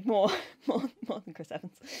 Way more than Chris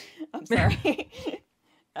Evans. I'm sorry.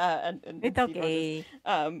 and it's okay.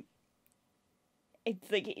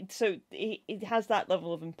 It's like it has that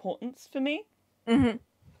level of importance for me. Mm-hmm.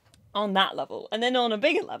 On that level, and then on a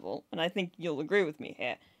bigger level, and I think you'll agree with me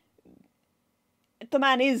here. The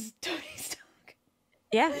man is Tony Stark.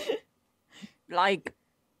 Yeah, like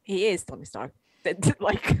he is Tony Stark.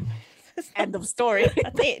 Like end of story.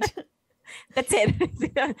 That's it. That's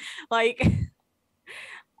it. Like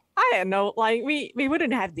I don't know. Like we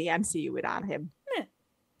wouldn't have the MCU without him. Yeah.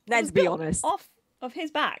 Let's be honest. Off of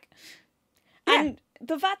his back. Yeah. And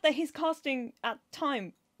the fact that his casting at the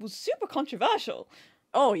time was super controversial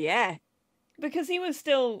Oh yeah. because he was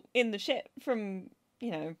still in the shit from,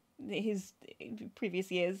 his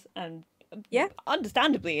previous years, and Yeah.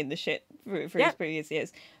 understandably in the shit for Yeah. his previous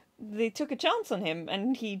years. They took a chance on him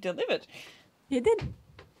and he delivered. He did.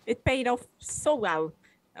 It paid off so well.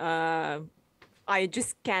 I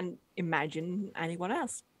just can't imagine anyone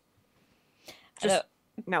else. Just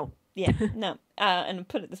no. Yeah, no. And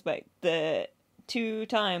put it this way, the 2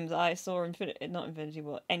 times I saw Infinity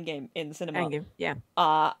War, Endgame in the cinema, Endgame, yeah.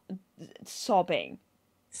 Sobbing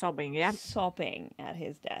Yeah. sobbing at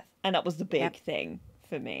his death, and that was the big Yep. thing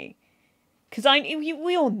for me, because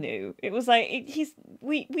we all knew it was like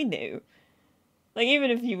we knew, like,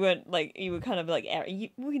 even if you weren't like, you were kind of like,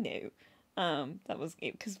 we knew, that was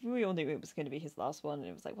it, because we all knew it was going to be his last one, and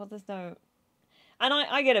it was like, well, there's no. And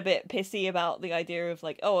I get a bit pissy about the idea of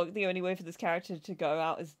like, oh, the only way for this character to go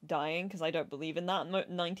out is dying, because I don't believe in that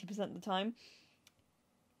 90% of the time.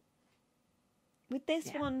 With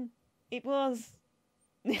this one, it was.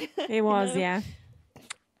 It was, yeah.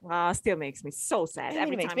 Wow, still makes me so sad.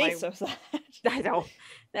 Every time makes me so sad. I know.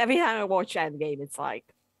 Every time I watch Endgame, it's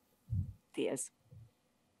like tears.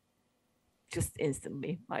 Just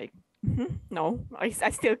instantly, like, no, I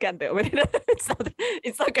still can't deal with it.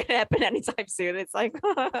 It's not gonna happen anytime soon. It's like,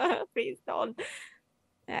 please don't.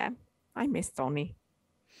 Yeah, I miss Tony,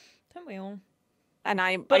 Don't we all? and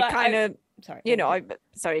I But kind of, sorry.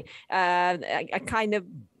 I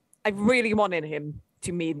really wanted him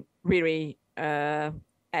to meet Riri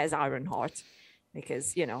as Ironheart,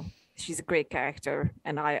 because she's a great character,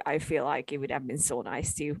 and I feel like it would have been so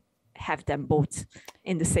nice to have them both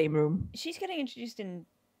in the same room. She's getting introduced in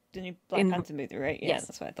the new Black Panther movie, right? Yeah, yes.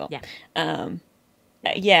 that's what I thought. Yeah.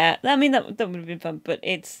 Yeah, I mean, that would have been fun, but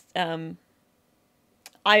it's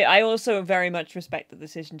I also very much respect the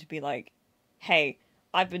decision to be like, hey,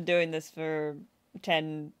 I've been doing this for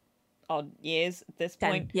 10 odd years at this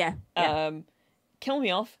point. Yeah. Kill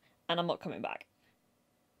me off and I'm not coming back.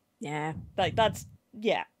 Yeah. Like, that's,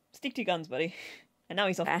 yeah, stick to your guns, buddy. And now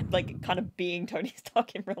he's off, like, kind of being Tony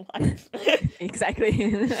Stark in real life.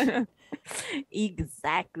 Exactly.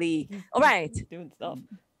 Exactly. All right. Doing stuff.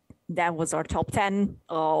 That was our top 10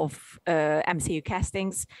 of MCU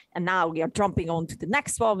castings. And now we are jumping on to the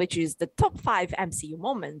next one, which is the top 5 MCU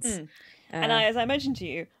moments. And as I mentioned to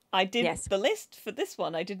you, I did Yes. the list for this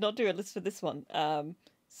one. I did not do a list for this one.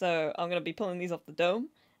 So I'm going to be pulling these off the dome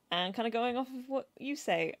and kind of going off of what you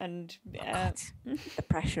say. And the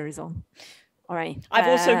pressure is on. All right. I've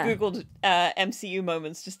also Googled MCU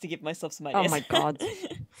moments just to give myself some ideas. Oh my God.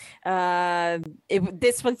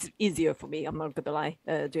 This one's easier for me. I'm not going to lie,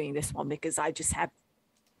 doing this one, because I just have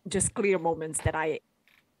clear moments that I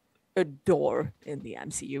adore in the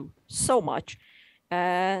MCU so much.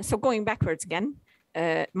 So going backwards again,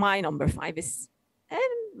 my number 5 is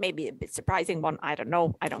maybe a bit surprising one. I don't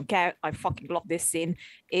know. I don't care. I fucking love this scene.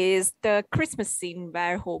 Is the Christmas scene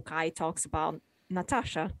where Hawkeye talks about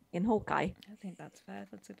Natasha in Hawkeye. I think that's fair.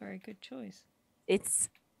 That's a very good choice. It's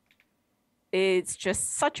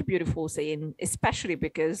just such a beautiful scene, especially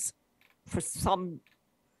because for some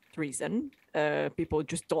reason, people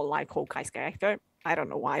just don't like Hawkeye's character. I don't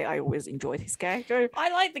know why. I always enjoyed his character.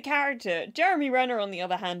 I like the character. Jeremy Renner, on the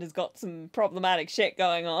other hand, has got some problematic shit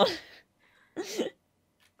going on.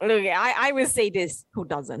 Look, I will say this, who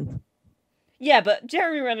doesn't? Yeah, but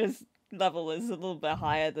Jeremy Renner's level is a little bit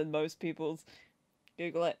higher than most people's.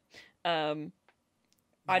 Google it.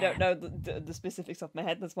 I don't know the specifics off my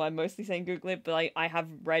head. That's why I'm mostly saying Google it. But I've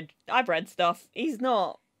read stuff. He's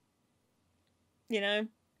not, I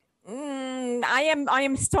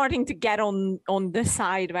am starting to get on the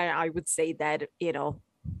side where I would say that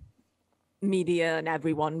media and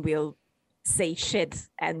everyone will say shit,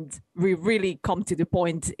 and we really come to the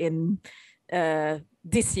point in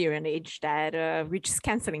this year and age that we're just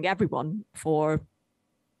canceling everyone for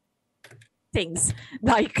things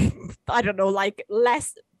like, I don't know, like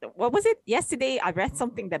what was it yesterday? I read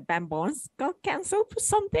something that Ben Barnes got cancelled for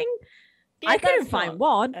something. Yeah, I couldn't find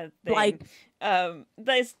one. Like,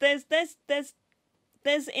 there's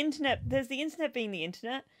internet. There's the internet being the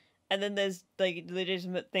internet, and then there's like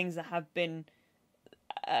legitimate things that have been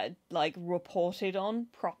like reported on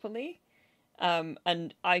properly. And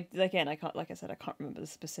I can't, like I said, I can't remember the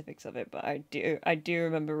specifics of it, but I do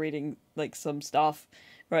remember reading like some stuff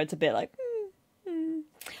where it's a bit like,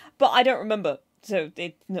 but I don't remember. So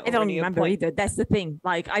it's not. I don't really remember either. That's the thing.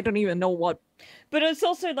 Like, I don't even know what. But it's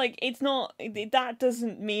also like, it's not. That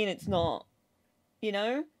doesn't mean it's not.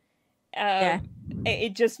 Yeah.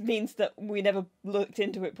 It just means that we never looked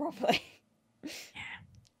into it properly.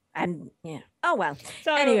 And yeah. Oh well.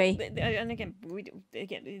 So Anyway, and again,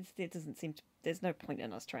 it doesn't seem to. There's no point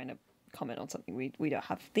in us trying to comment on something we don't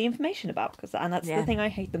have the information about, and that's the yeah, thing I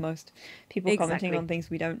hate the most. People commenting exactly. on things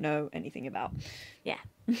we don't know anything about. Yeah.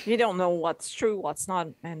 You don't know what's true, what's not,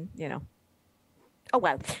 and oh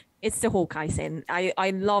well, it's the Hawkeye scene.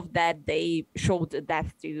 I love that they showed the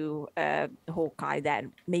death to Hawkeye that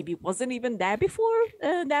maybe wasn't even there before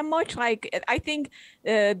that much. Like I think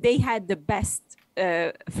they had the best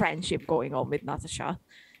friendship going on with Natasha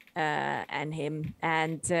and him,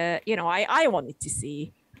 and I wanted to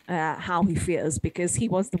see how he feels because he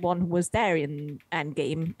was the one who was there in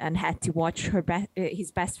Endgame and had to watch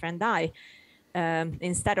his best friend die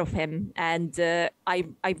instead of him. And I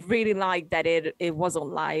really like that it wasn't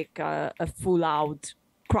like a full out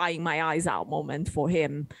crying my eyes out moment for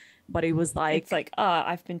him, but it was like It's like,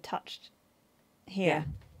 I've been touched here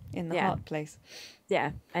in the heart place.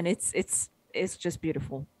 Yeah, and it's just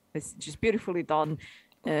beautiful. It's just beautifully done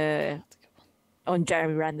on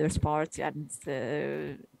Jeremy Renner's part, and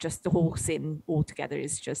just the whole scene altogether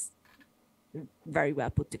is just very well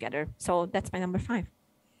put together. So that's my number 5.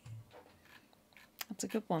 That's a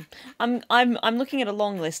good one. I'm looking at a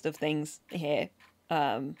long list of things here,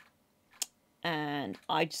 and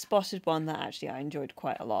I spotted one that actually I enjoyed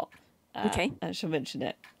quite a lot. Okay. I shall mention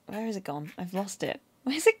it. Where has it gone? I've lost it.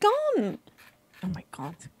 Where's it gone? Oh my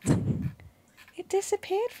god. It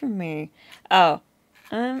disappeared from me. Oh.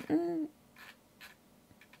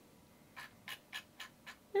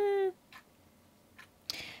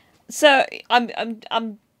 So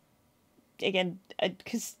I'm again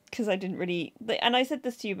because I didn't really, and I said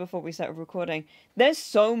this to you before we started recording. There's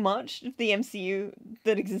so much of the MCU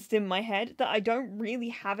that exists in my head that I don't really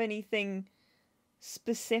have anything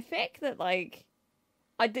specific that like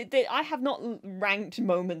I have not ranked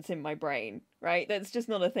moments in my brain, right? That's just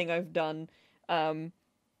not a thing I've done. And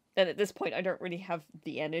at this point, I don't really have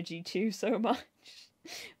the energy to so much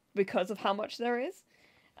because of how much there is.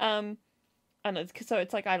 And so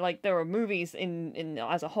it's like there are movies in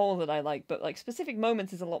as a whole that I like, but like specific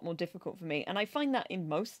moments is a lot more difficult for me, and I find that in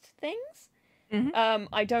most things. Mm-hmm.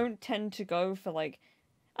 I don't tend to go for like,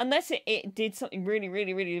 unless it did something really,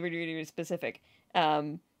 really, really, really, really, really specific,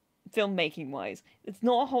 filmmaking wise. It's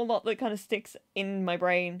not a whole lot that kind of sticks in my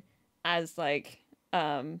brain as like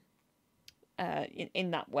in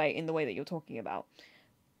that way, in the way that you're talking about.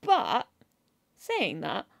 But saying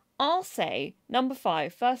that, I'll say number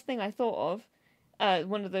 5, first thing I thought of,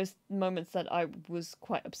 one of those moments that I was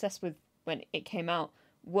quite obsessed with when it came out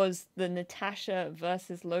was the Natasha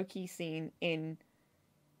versus Loki scene in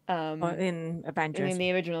in Avengers. in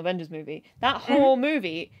the original Avengers movie. That whole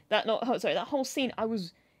movie, that whole scene,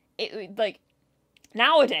 it like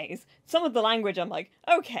nowadays some of the language I'm like,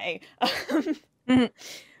 okay.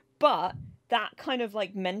 But that kind of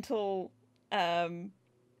like mental of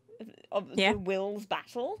the wills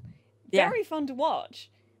battle, very fun to watch,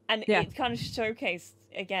 and it kind of showcased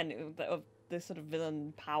again of the sort of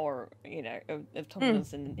villain power, of Tom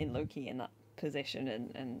Hiddleston in Loki in that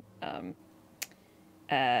position, and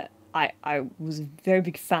I was a very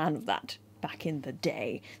big fan of that back in the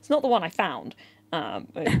day. It's not the one I found, by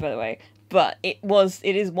the way, but it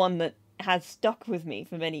is one that has stuck with me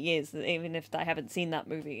for many years, even if I haven't seen that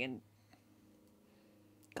movie in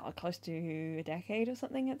close to a decade or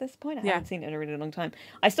something at this point. I haven't seen it in a really long time.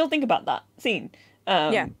 I still think about that scene.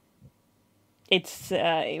 It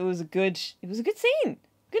was a good scene.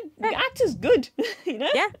 Good actors, good.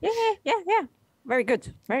 Yeah. Very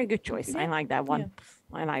good choice. I like that one.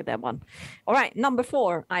 I like that one. All right, number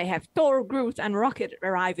 4, I have Thor, Groot, and Rocket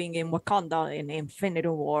arriving in Wakanda in Infinity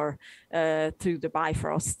War through the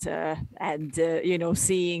Bifrost, and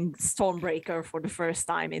seeing Stormbreaker for the first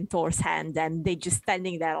time in Thor's hand, and they just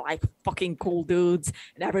standing there like fucking cool dudes,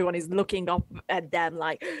 and everyone is looking up at them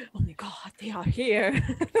like, oh my god, they are here.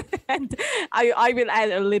 And I will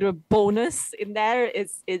add a little bonus in there.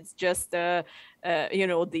 It's just the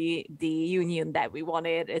union that we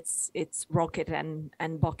wanted. It's Rocket and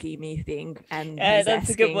Bucky meeting, and that's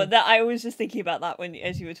a good one. That I was just thinking about that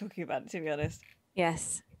as you were talking about it, to be honest.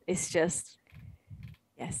 Yes, it's just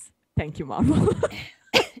thank you, Marvel.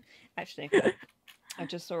 Actually, I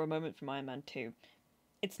just saw a moment from Iron Man 2.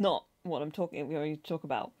 It's not what we're going to talk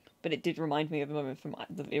about, but it did remind me of a moment from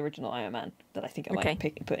the original Iron Man that I think I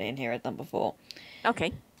might put in here at number 4.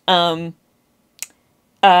 Okay. The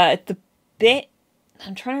bit,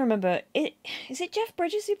 I'm trying to remember, is it Jeff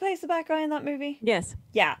Bridges who plays the bad guy in that movie? Yes.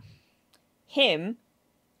 Yeah. Him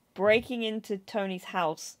breaking into Tony's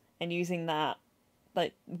house and using that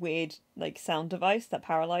like weird like sound device that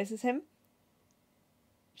paralyzes him.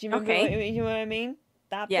 Do you remember you know what I mean?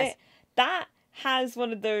 That bit. has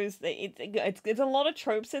one of those. It's a lot of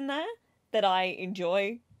tropes in there that I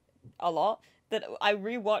enjoy a lot. That I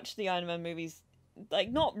rewatched the Iron Man movies, like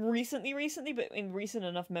not recently, but in recent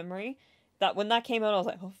enough memory that when that came out, I was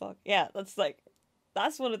like, oh fuck, yeah, that's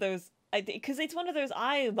one of those. Because it's one of those.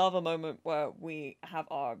 I love a moment where we have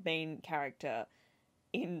our main character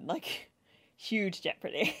in like huge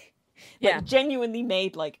jeopardy, like genuinely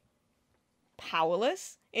made like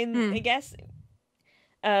powerless in I guess,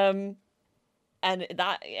 and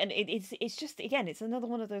it's just again it's another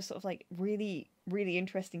one of those sort of like really really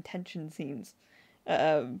interesting tension scenes,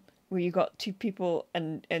 where you got two people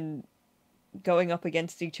and going up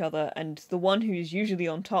against each other, and the one who's usually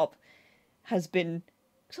on top has been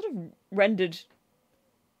sort of rendered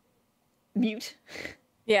mute.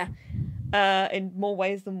 Yeah. In more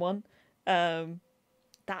ways than one.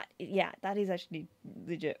 That is actually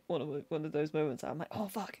legit one of those moments I'm like, oh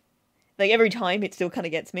fuck. Like every time it still kind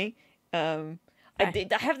of gets me. I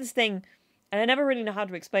have this thing, and I never really know how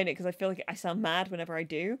to explain it because I feel like I sound mad whenever I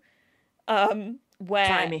do. Where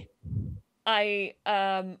Try me.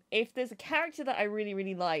 If there's a character that I really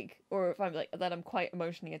really like, or if I'm like that I'm quite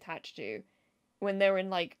emotionally attached to, when they're in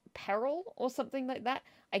like peril or something like that,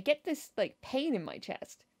 I get this like pain in my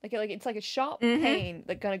chest. Like it's like a sharp pain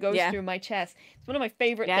that kind of goes through my chest. It's one of my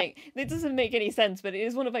favorite things. It doesn't make any sense, but it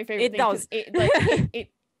is one of my favorite things. It does.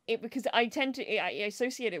 It because I tend to I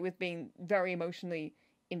associate it with being very emotionally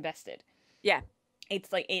invested. Yeah.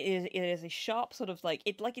 It's like it is a sharp sort of like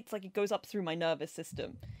it goes up through my nervous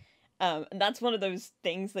system. And that's one of those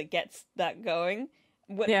things that gets that going.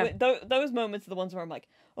 Those moments are the ones where I'm like,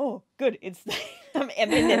 oh, good, it's I'm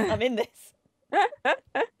in this.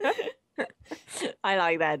 I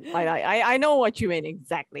like that. I know what you mean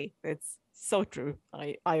exactly. It's so true.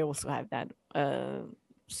 I also have that.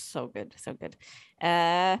 So good.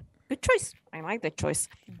 Good choice. I like that choice.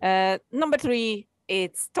 Number 3,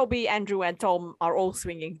 it's Toby, Andrew, and Tom are all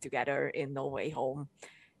swinging together in No Way Home.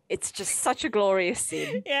 It's just such a glorious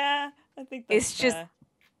scene. Yeah, I think that's it's just,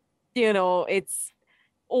 it's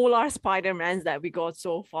all our Spider-Mans that we got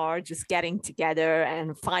so far just getting together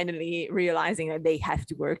and finally realizing that they have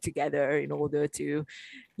to work together in order to,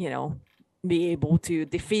 be able to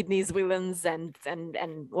defeat these villains and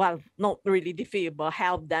well, not really defeat, but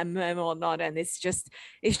help them and whatnot. And it's just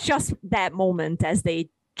that moment as they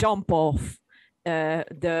jump off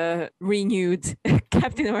the renewed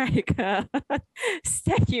Captain America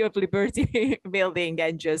Statue of Liberty building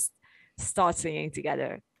and just start singing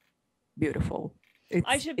together. Beautiful.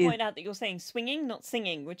 I should point out that you're saying swinging, not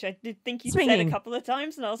singing, which I did think you said a couple of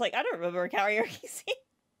times, and I was like, I don't remember a karaoke scene.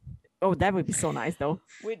 Oh, that would be so nice, though.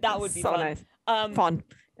 That would be so fun. Nice. Fun.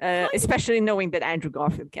 Especially knowing that Andrew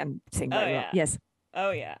Garfield can sing very well. Yes. Oh,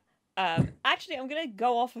 yeah. Actually, I'm going to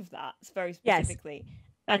go off of that very specifically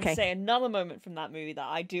and say another moment from that movie that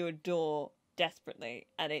I do adore desperately,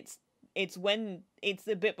 and it's when it's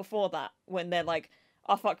a bit before that when they're like,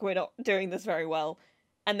 oh, fuck, we're not doing this very well.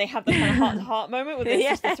 And they have the kind of heart-to-heart moment where there's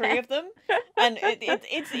just the three of them, and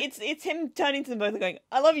it's him turning to them both and going,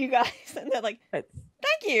 "I love you guys," and they're like, "Thank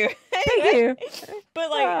you, thank you."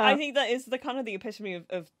 But like, I think that is the kind of the epitome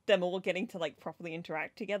of them all getting to like properly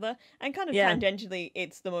interact together, and kind of tangentially,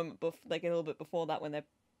 it's the moment like a little bit before that when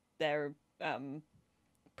they're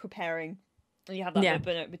preparing. And you have that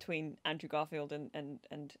open between Andrew Garfield and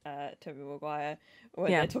Tobey Maguire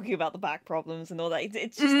when they're talking about the back problems and all that.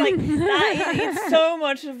 It's just like that. It's so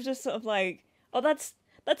much of just sort of like, oh, that's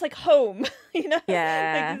like home,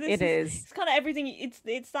 Yeah, like, is. It's kind of everything.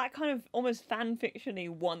 It's that kind of almost fan fiction-y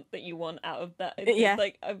want that you want out of that. It's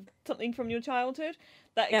like something from your childhood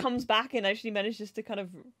that comes back and actually manages to kind of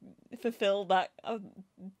fulfill that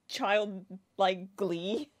child-like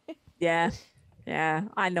glee. Yeah. Yeah,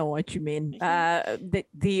 I know what you mean.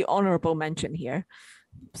 The honorable mention here.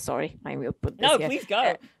 Sorry, I will put this here. Please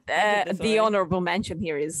go. The honorable mention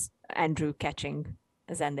here is Andrew catching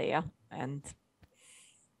Zendaya, and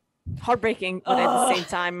heartbreaking, but at the same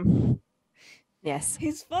time, yes.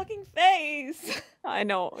 His fucking face. I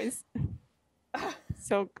know, it's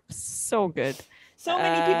so good. So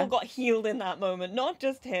many people got healed in that moment, not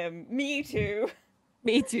just him. Me too.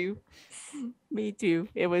 Me too.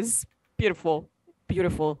 It was beautiful.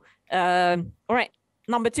 All right,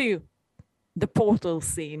 number 2, the portal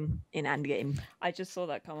scene in Endgame. I just saw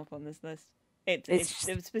that come up on this list. It's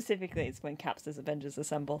specifically it's when Cap says Avengers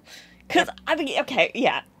Assemble. Because I think I'm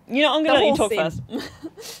gonna let you talk first.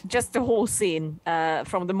 Just the whole scene,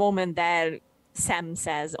 from the moment that Sam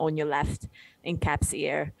says on your left in Cap's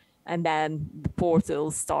ear, and then the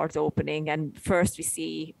portals start opening, and first we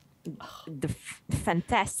see the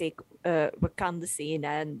fantastic Wakanda scene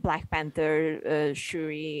and Black Panther,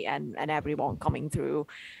 Shuri, and everyone coming through,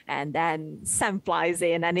 and then Sam flies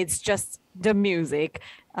in, and it's just the music.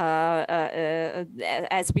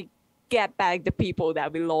 As we get back the people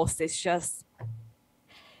that we lost, it's just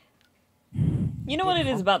You know what it is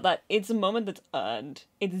beautiful. about that? It's a moment that's earned.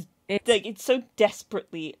 It's It's so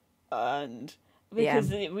desperately earned yeah.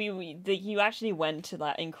 because you actually went to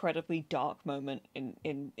that incredibly dark moment in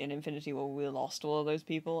Infinity War where we lost all of those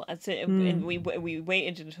people, and so and Mm, we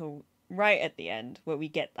waited until right at the end where we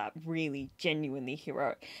get that really genuinely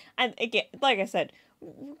heroic. And again, like I said,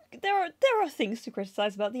 there are things to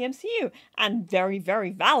criticize about the MCU, and very very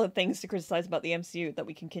valid things to criticize about the MCU that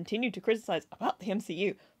we can continue to criticize about the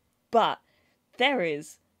MCU, but there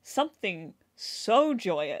is something so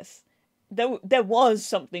joyous. There was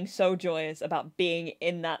something so joyous about being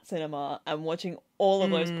in that cinema and watching all of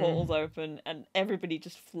those mm, portals open and everybody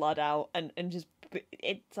just flood out and just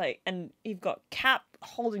it's like, and you've got Cap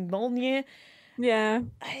holding Mjolnir. yeah.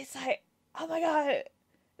 It's like, oh my god,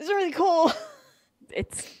 it's really cool.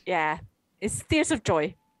 It's yeah. It's tears of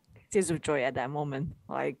joy at that moment.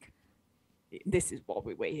 Like this is what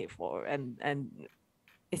we waited for, and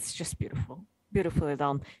it's just beautiful, beautifully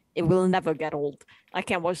done. It will never get old. I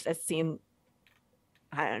can watch that scene,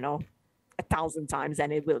 I don't know, 1,000 times,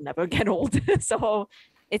 and it will never get old. So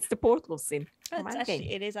it's the portal scene from It's Endgame.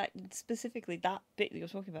 actually, it is specifically that bit that you're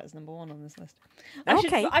talking about is number one on this list.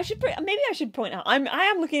 Okay, Maybe I should point out I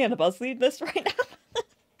am looking at a BuzzFeed list right now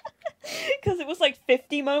because it was like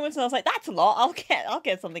 50 moments and I was like, that's a lot. I'll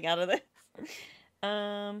get something out of this.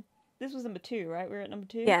 This was number two, right? We're at number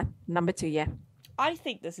two. yeah, number two, yeah. I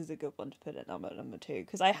think this is a good one to put at number two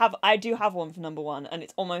because I do have one for number one, and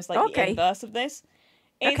it's almost like the Okay, inverse of this.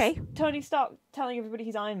 It's okay, Tony Stark telling everybody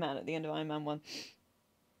he's Iron Man at the end of Iron Man 1.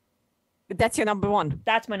 that's your number one.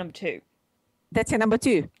 That's my number two. That's your number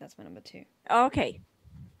two. That's my number two. Okay.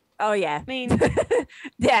 Oh yeah. I mean,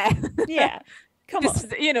 Yeah. yeah. Come on.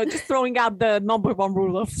 Just just throwing out the number one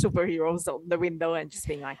rule of superheroes on the window and just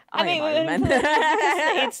being like, I I am mean, Iron Man.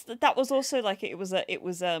 because that was also like it was that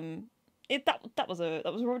was a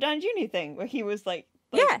Robert Downey Jr. thing where he was like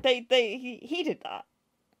Yeah, he did that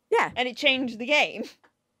yeah, and it changed the game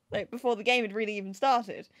like before the game had really even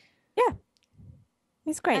started, yeah.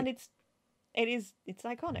 He's great. and it's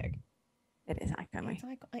iconic. It is iconic.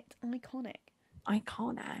 It's iconic.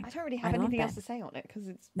 Iconic. I don't really I have love anything else that. to say on it because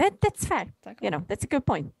it's That's fair. iconic. That's a good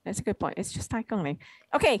point. That's a good point. It's just iconic.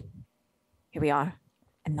 Okay, here we are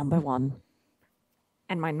at number one,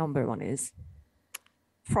 and my number one is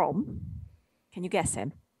from. Can you guess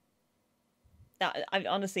him? I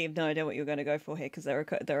honestly have no idea what you're going to go for here because there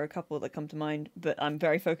are a couple that come to mind, but I'm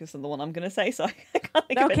very focused on the one I'm going to say, so I can't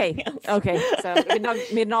think of Okay, anything else. okay. So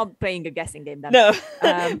we're not playing a guessing game then. No,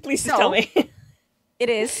 please just tell So me. it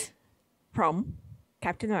is from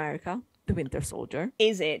Captain America: The Winter Soldier.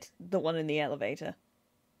 Is it the one in the elevator?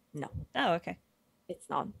 No, Oh, okay. it's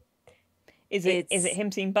not. Is it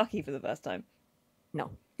him seeing Bucky for the first time? No.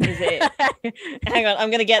 Is it? Hang on, I'm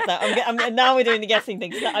gonna get that. Now we're doing the guessing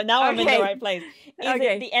thing. Now I'm in the Okay. right place. Is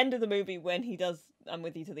Okay. it the end of the movie when he does "I'm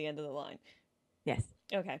with you to the end of the line"? Yes.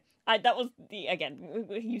 Okay. That was the again.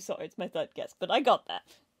 You saw it. It's my third guess, but I got that.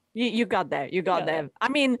 You got there. You got got there. there. I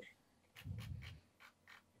mean,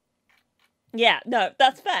 Yeah. No,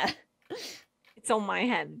 that's fair. it's on my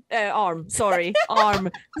hand. Arm. Sorry. Arm.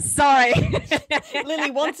 Sorry.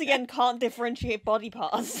 Lily once again can't differentiate body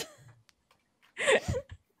parts.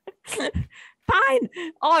 Fine.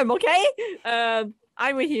 Arm, okay?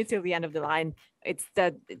 I'm with you till the end of the line. It's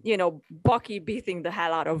the Bucky beating the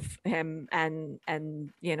hell out of him, and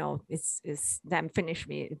it's them finish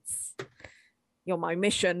me. It's my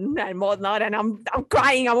mission and whatnot, and I'm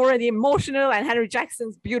crying. I'm already emotional, and Henry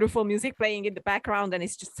Jackson's beautiful music playing in the background, and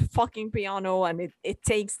it's just fucking piano, and it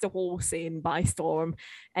takes the whole scene by storm,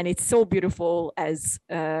 and it's so beautiful as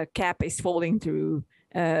Cap is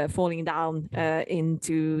falling down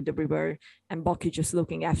into the river, and Bucky just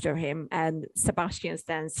looking after him, and Sebastian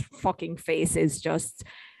Stan's fucking face is just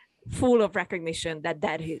full of recognition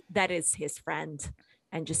that is his friend,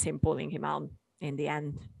 and just him pulling him out in the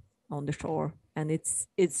end on the shore. And it's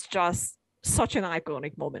just such an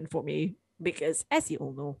iconic moment for me because, as you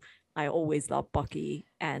all know, I always love Bucky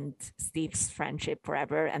and Steve's friendship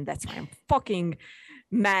forever, and that's why I'm fucking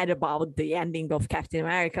mad about the ending of Captain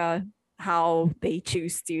America, how they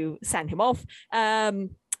choose to send him off.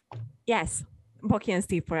 Yes, Bucky and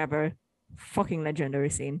Steve forever, fucking legendary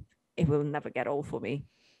scene. It will never get old for me.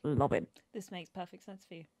 Love it. This makes perfect sense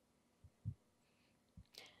for you.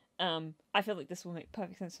 I feel like this will make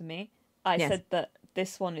perfect sense for me. I Yes. said that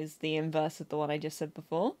this one is the inverse of the one I just said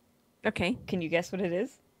before. Okay. Can you guess what it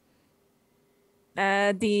is?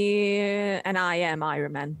 And I am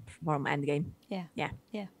Iron Man from Endgame. Yeah. Yeah.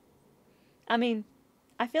 Yeah. I mean,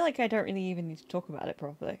 I feel like I don't really even need to talk about it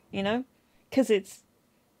properly, you know? Because it's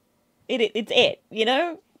it, you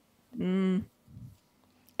know? Mm,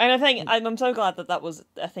 And I think I'm so glad that that was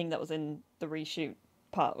a thing that was in the reshoot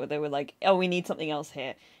part where they were like, "Oh, we need something else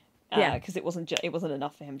here," yeah. because it wasn't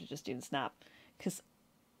enough for him to just do the snap. Because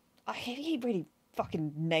he really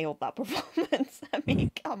fucking nailed that performance. I mean,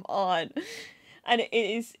 come on. And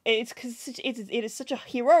it's because it is such a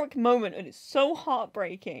heroic moment and it's so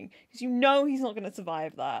heartbreaking because you know he's not going to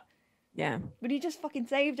survive that, Yeah. but he just fucking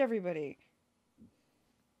saved everybody.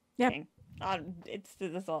 Yep. King.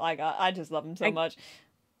 That's all I got. I just love him so much.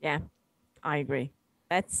 Yeah. I agree.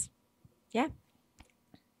 That's yeah.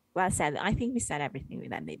 Well said. I think we said everything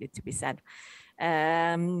that needed to be said.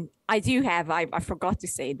 I do have. I forgot to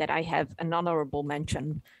say that I have an honorable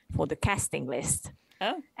mention for the casting list.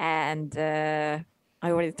 Oh. And I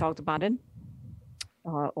already talked about it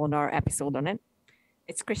on our episode on it.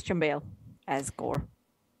 It's Christian Bale as Gore,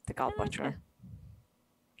 the God Butcher.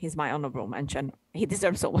 He's my honorable mention. He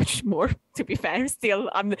deserves so much more. To be fair, still,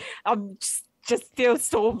 I'm just still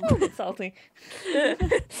so salty.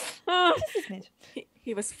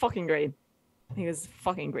 He was fucking great. He was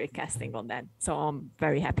fucking great casting on that. So I'm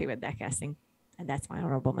very happy with that casting, and that's my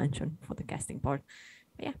honorable mention for the casting part.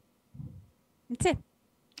 But yeah, that's it.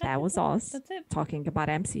 That was us. That's it. Talking about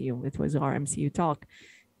MCU. It was our MCU talk.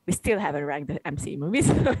 We still haven't ranked the MCU movies.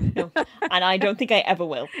 No, and I don't think I ever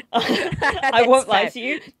will. I won't lie to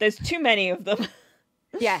you. There's too many of them.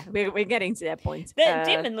 Yeah, we're getting to that point.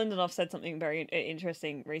 Damon Lindelof said something very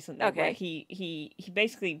interesting recently. Okay. Where he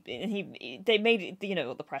basically they made it, you know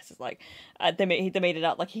what the press is like. They made it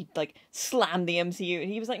out like he like slammed the MCU,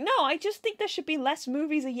 and he was like, no, I just think there should be less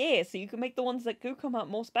movies a year so you can make the ones that do come out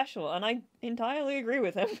more special. And I entirely agree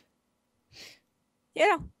with him.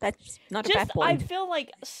 Yeah, that's not a bad point. I feel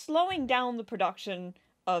like slowing down the production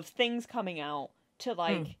of things coming out to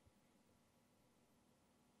like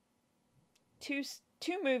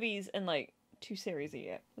two movies and like 2 series a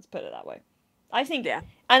year. Let's put it that way. I think, yeah,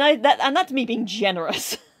 and that's me being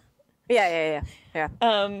generous. Yeah.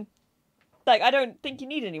 Like I don't think you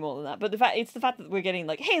need any more than that. But it's the fact that we're getting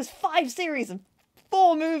like, here's 5 series and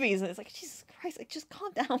 4 movies, and it's like, Jesus Christ, like just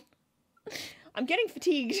calm down. I'm getting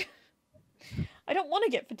fatigued. I don't want to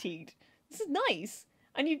get fatigued. This is nice.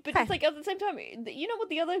 But it's like at the same time, you know what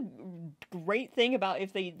the other great thing about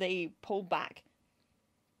if they pulled back?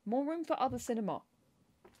 More room for other cinema.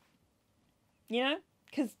 You know?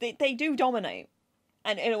 Because they do dominate.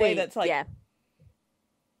 And in a way that's like,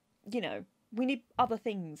 you know, we need other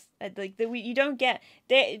things. Like you don't get...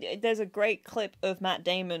 There's a great clip of Matt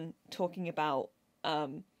Damon talking about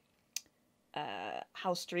how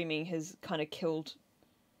streaming has kind of killed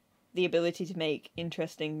the ability to make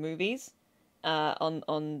interesting movies on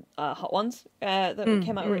Hot Ones that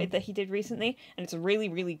came out that he did recently, and it's a really,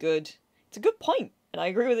 really good. It's a good point, and I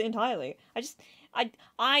agree with it entirely.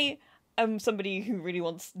 I am somebody who really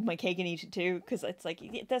wants my cake and eat it too, because it's like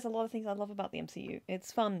there's a lot of things I love about the MCU.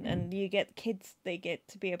 It's fun, and you get kids; they get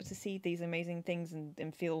to be able to see these amazing things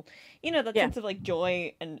and feel, you know, that sense of like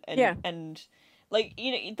joy and like,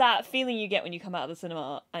 you know, that feeling you get when you come out of the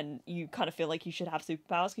cinema and you kind of feel like you should have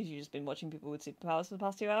superpowers because you've just been watching people with superpowers for the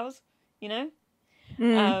past 2 hours, you know?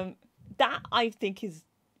 That I think is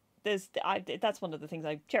that's one of the things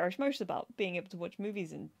I cherish most about being able to watch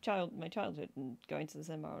movies in my childhood and going to the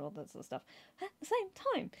cinema and all that sort of stuff. At the same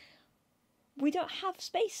time, we don't have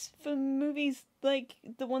space for movies like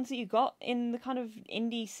the ones that you got in the kind of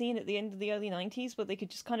indie scene at the end of the early 90s where they could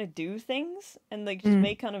just kind of do things and like just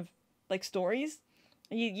make kind of like stories.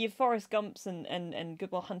 You Forrest Gumps and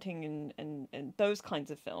Good Will Hunting and those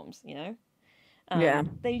kinds of films, you know?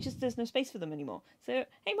 There's no space for them anymore. So,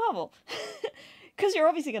 hey Marvel, because you're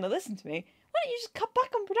obviously going to listen to me, why don't you just cut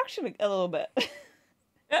back on production a little bit?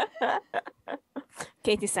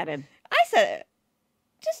 Katie said it. I said it.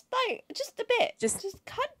 Just a bit. Just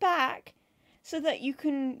cut back so that you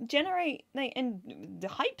can generate, like, and the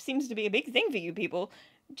hype seems to be a big thing for you people,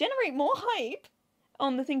 generate more hype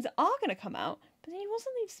on the things that are going to come out, but then you also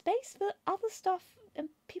leave space for other stuff and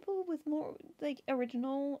people with more like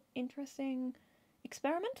original, interesting,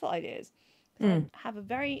 experimental ideas. I have a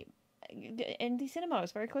very indie cinema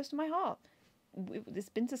is very close to my heart. It's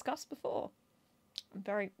been discussed before. I'm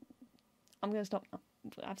going to stop now.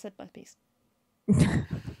 I've said my piece.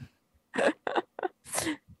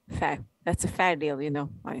 Fair. That's a fair deal, you know.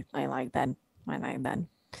 I like that.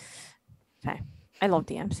 Fair. I love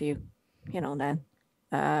the MCU. You know that.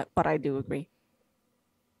 But I do agree.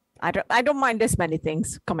 I don't mind this many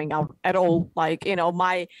things coming out at all. Like,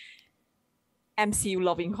 my MCU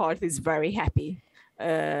loving heart is very happy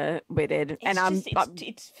with it. It's And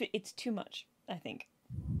it's too much, I think.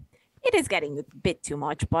 it is getting a bit too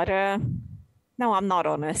much, but no, I'm not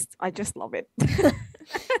honest. I just love it.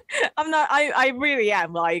 I really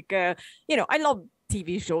am. Like, I love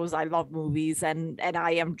TV shows, I love movies, and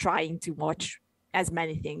I am trying to watch as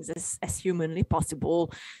many things as humanly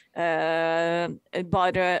possible. But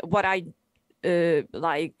what I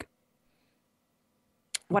like,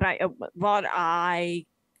 what I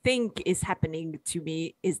think is happening to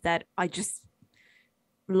me is that I just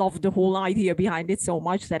love the whole idea behind it so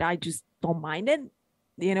much that I just don't mind it.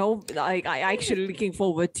 Like I actually looking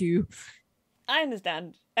forward to. I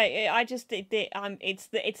understand. I just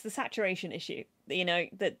it's the saturation issue. And I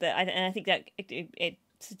think that it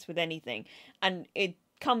sits with anything, and it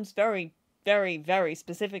comes very, very, very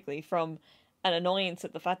specifically from an annoyance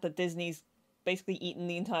at the fact that Disney's basically eaten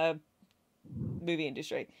the entire movie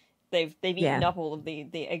industry. They've eaten up all of the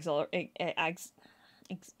the external.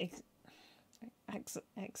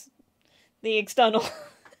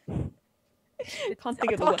 Can't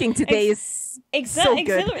think of the Talking word. today is so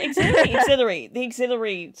good. The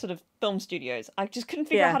auxiliary sort of film studios. I just couldn't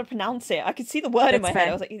figure out how to pronounce it. I could see the word in my head.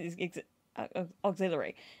 I was like,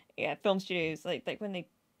 auxiliary. Yeah, film studios. Like when they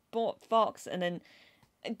bought Fox and then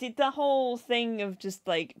did the whole thing of just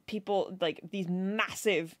like people, like these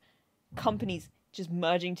massive companies just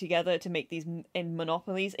merging together to make these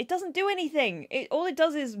monopolies. It doesn't do anything. All it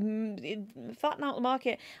does is fatten out the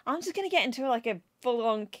market. I'm just gonna get into like a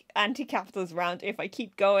full-on anti-capitalist round if I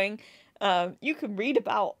keep going. You can read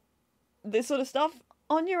about this sort of stuff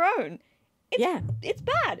on your own. It's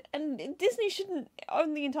bad, and Disney shouldn't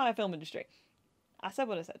own the entire film industry. I said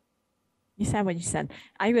what I said. You said what you said.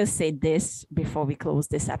 I will say this before we close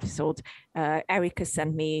this episode. Erica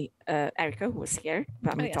sent me, Erica, who was here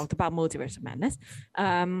when we talked about Multiverse of Madness,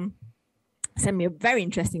 sent me a very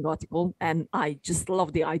interesting article, and I just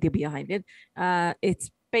love the idea behind it. It's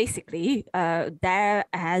basically, there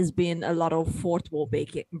has been a lot of fourth wall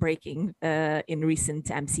breaking in recent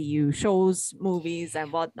MCU shows, movies,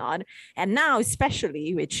 and whatnot. And now,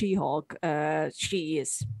 especially with She-Hulk, she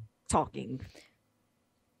is talking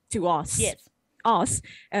to us. Yes.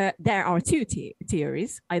 There are two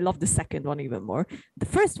theories. I love the second one even more. The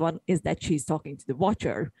first one is that she's talking to the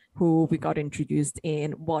Watcher, who we got introduced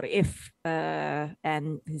in What If,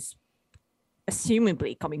 and is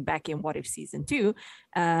assumably coming back in What If season 2.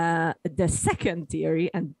 The second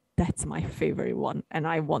theory, and that's my favorite one, and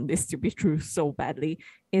I want this to be true so badly,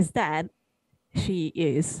 is that she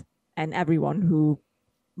is, and everyone who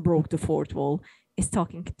broke the fourth wall is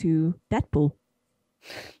talking to Deadpool.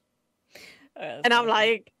 And I'm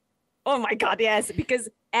like, oh my God, yes. Because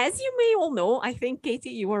as you may all know, I think,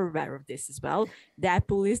 Katie, you are aware of this as well.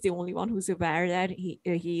 Deadpool is the only one who's aware that he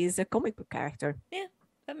is a comic book character. Yeah,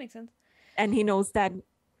 that makes sense. And he knows that,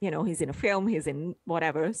 he's in a film, he's in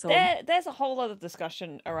whatever. So there's a whole other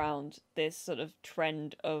discussion around this sort of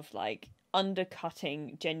trend of like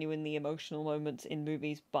undercutting genuinely emotional moments in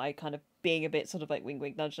movies by kind of being a bit sort of like wink,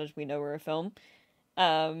 wink, nudge, nudge, we know we're a film.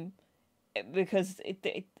 Because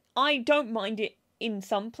I don't mind it in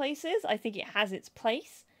some places. I think it has its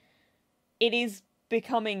place. It is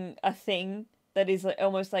becoming a thing that is like,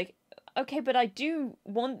 almost like, okay, but I do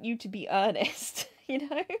want you to be earnest, It's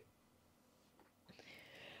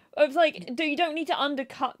like, you don't need to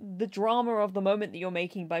undercut the drama of the moment that you're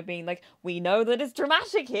making by being like, we know that it's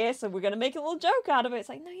dramatic here, so we're going to make a little joke out of it. It's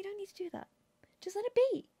like, no, you don't need to do that. Just let it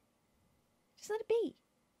be. Just let it be.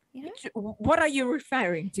 What are you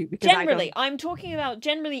referring to? Because I'm talking about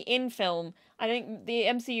generally in film. I think the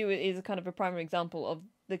MCU is a kind of a primary example of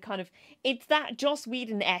the kind of, it's that Joss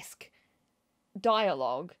Whedon-esque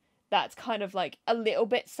dialogue that's kind of like a little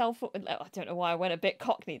bit I don't know why I went a bit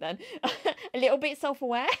Cockney then. A little bit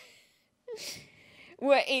self-aware.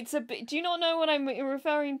 Where it's a bit, do you not know what I'm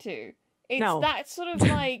referring to? It's that sort of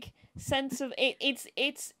like sense of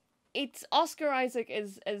it's Oscar Isaac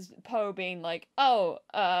as Poe being like,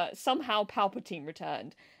 somehow Palpatine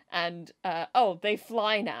returned, and they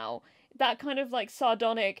fly now. That kind of like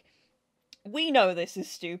sardonic, we know this is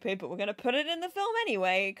stupid, but we're gonna put it in the film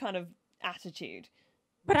anyway kind of attitude.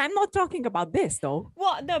 But I'm not talking about this though.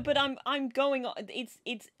 What? No, but I'm going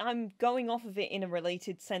I'm going off of it in a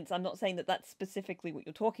related sense. I'm not saying that that's specifically what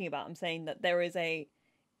you're talking about. I'm saying that there is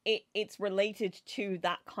it's related to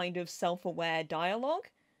that kind of self-aware dialogue.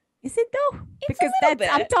 Is it though? It's because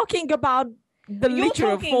I'm talking about the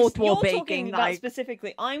literal fourth wall breaking. You're talking about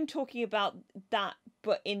specifically. I'm talking about that,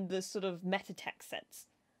 but in the sort of metatext sense.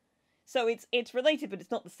 So it's related, but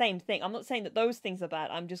it's not the same thing. I'm not saying that those things are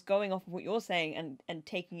bad. I'm just going off of what you're saying and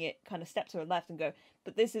taking it kind of step to the left and go,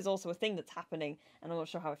 but this is also a thing that's happening, and I'm not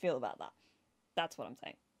sure how I feel about that. That's what I'm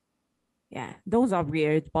saying. Yeah, those are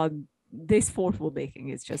weird, but this fourth wall baking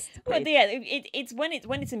is just But great. yeah, it's when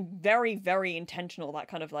it's in very, very intentional, that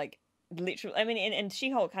kind of like literal. I mean, and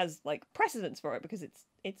She-Hulk has like precedence for it because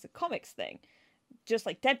it's a comics thing, just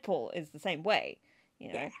like Deadpool is the same way,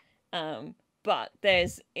 you know. Yeah. But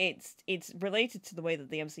it's related to the way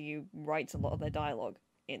that the MCU writes a lot of their dialogue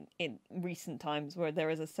in recent times, where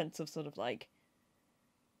there is a sense of sort of like,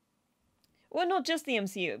 well, not just the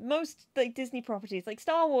MCU, most like Disney properties, like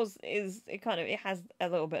Star Wars it has a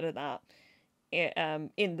little bit of that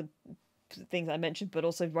in the things I mentioned, but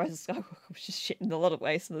also Rise of Skywalker was just shit in a lot of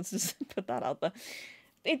ways, so let's just put that out there.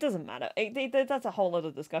 It doesn't matter. That's a whole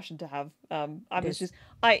other discussion to have.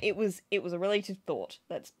 It was a related thought.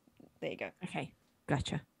 There you go. Okay,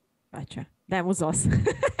 gotcha. That was us.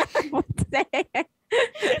 What the heck?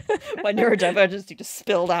 My neurodivergency just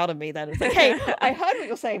spilled out of me then. It's like, hey, I heard what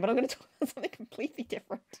you're saying, but I'm going to talk about something completely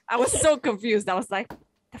different. I was so confused. I was like,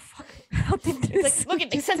 the fuck? How did this? It's like, look,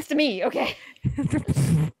 it makes sense to me. Okay.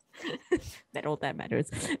 That all that matters.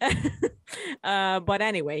 But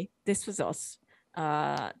anyway, this was us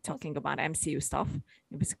talking about MCU stuff.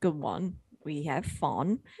 It was a good one. We have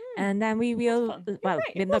fun. And then we will, well, right,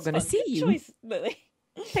 we're not going to see Good you. choice, Lily.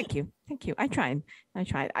 Thank you. I tried.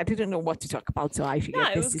 I didn't know what to talk about, so I figured No,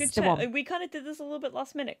 it this was is good the chat. one. We kind of did this a little bit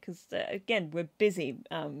last minute because, again, we're busy.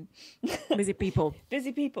 Busy people.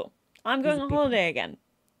 Busy people. I'm going on holiday again.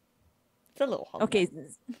 It's a little holiday. Okay.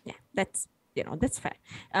 Yeah, that's fair.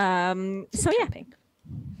 So yeah, Camping.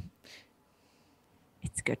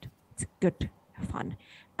 it's good. It's good fun.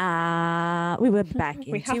 We were back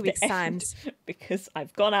in We have 2 weeks' to end time. because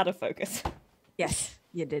I've gone out of focus. Yes,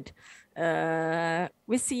 you did.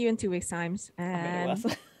 We'll see you in 2 weeks' time. And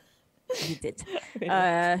you did.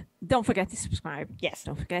 Don't forget to subscribe. Yes.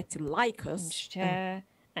 Don't forget to like us. Share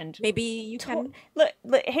and Maybe you can. Look,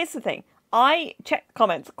 here's the thing. I check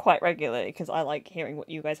comments quite regularly because I like hearing what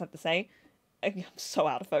you guys have to say. I'm so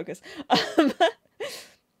out of focus.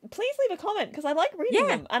 Please leave a comment because I like reading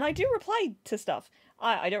them, and I do reply to stuff.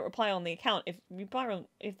 I don't reply on the account.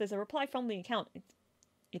 If there's a reply from the account,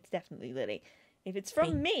 it's definitely Lily. If it's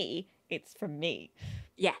from me, it's from me.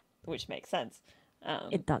 Yeah, which makes sense.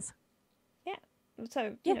 It does. Yeah.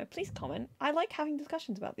 So you know, please comment. I like having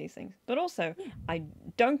discussions about these things, but also I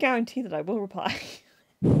don't guarantee that I will reply.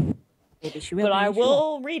 Maybe she will. But I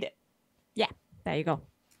will read it. Yeah. There you go.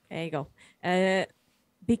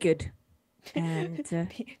 Be good. And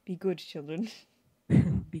be good, children.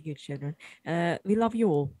 Be good, children. We love you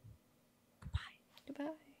all. Goodbye.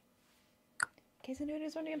 In case anyone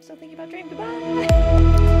is wondering, I'm still thinking about Dream.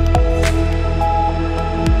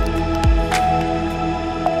 Goodbye.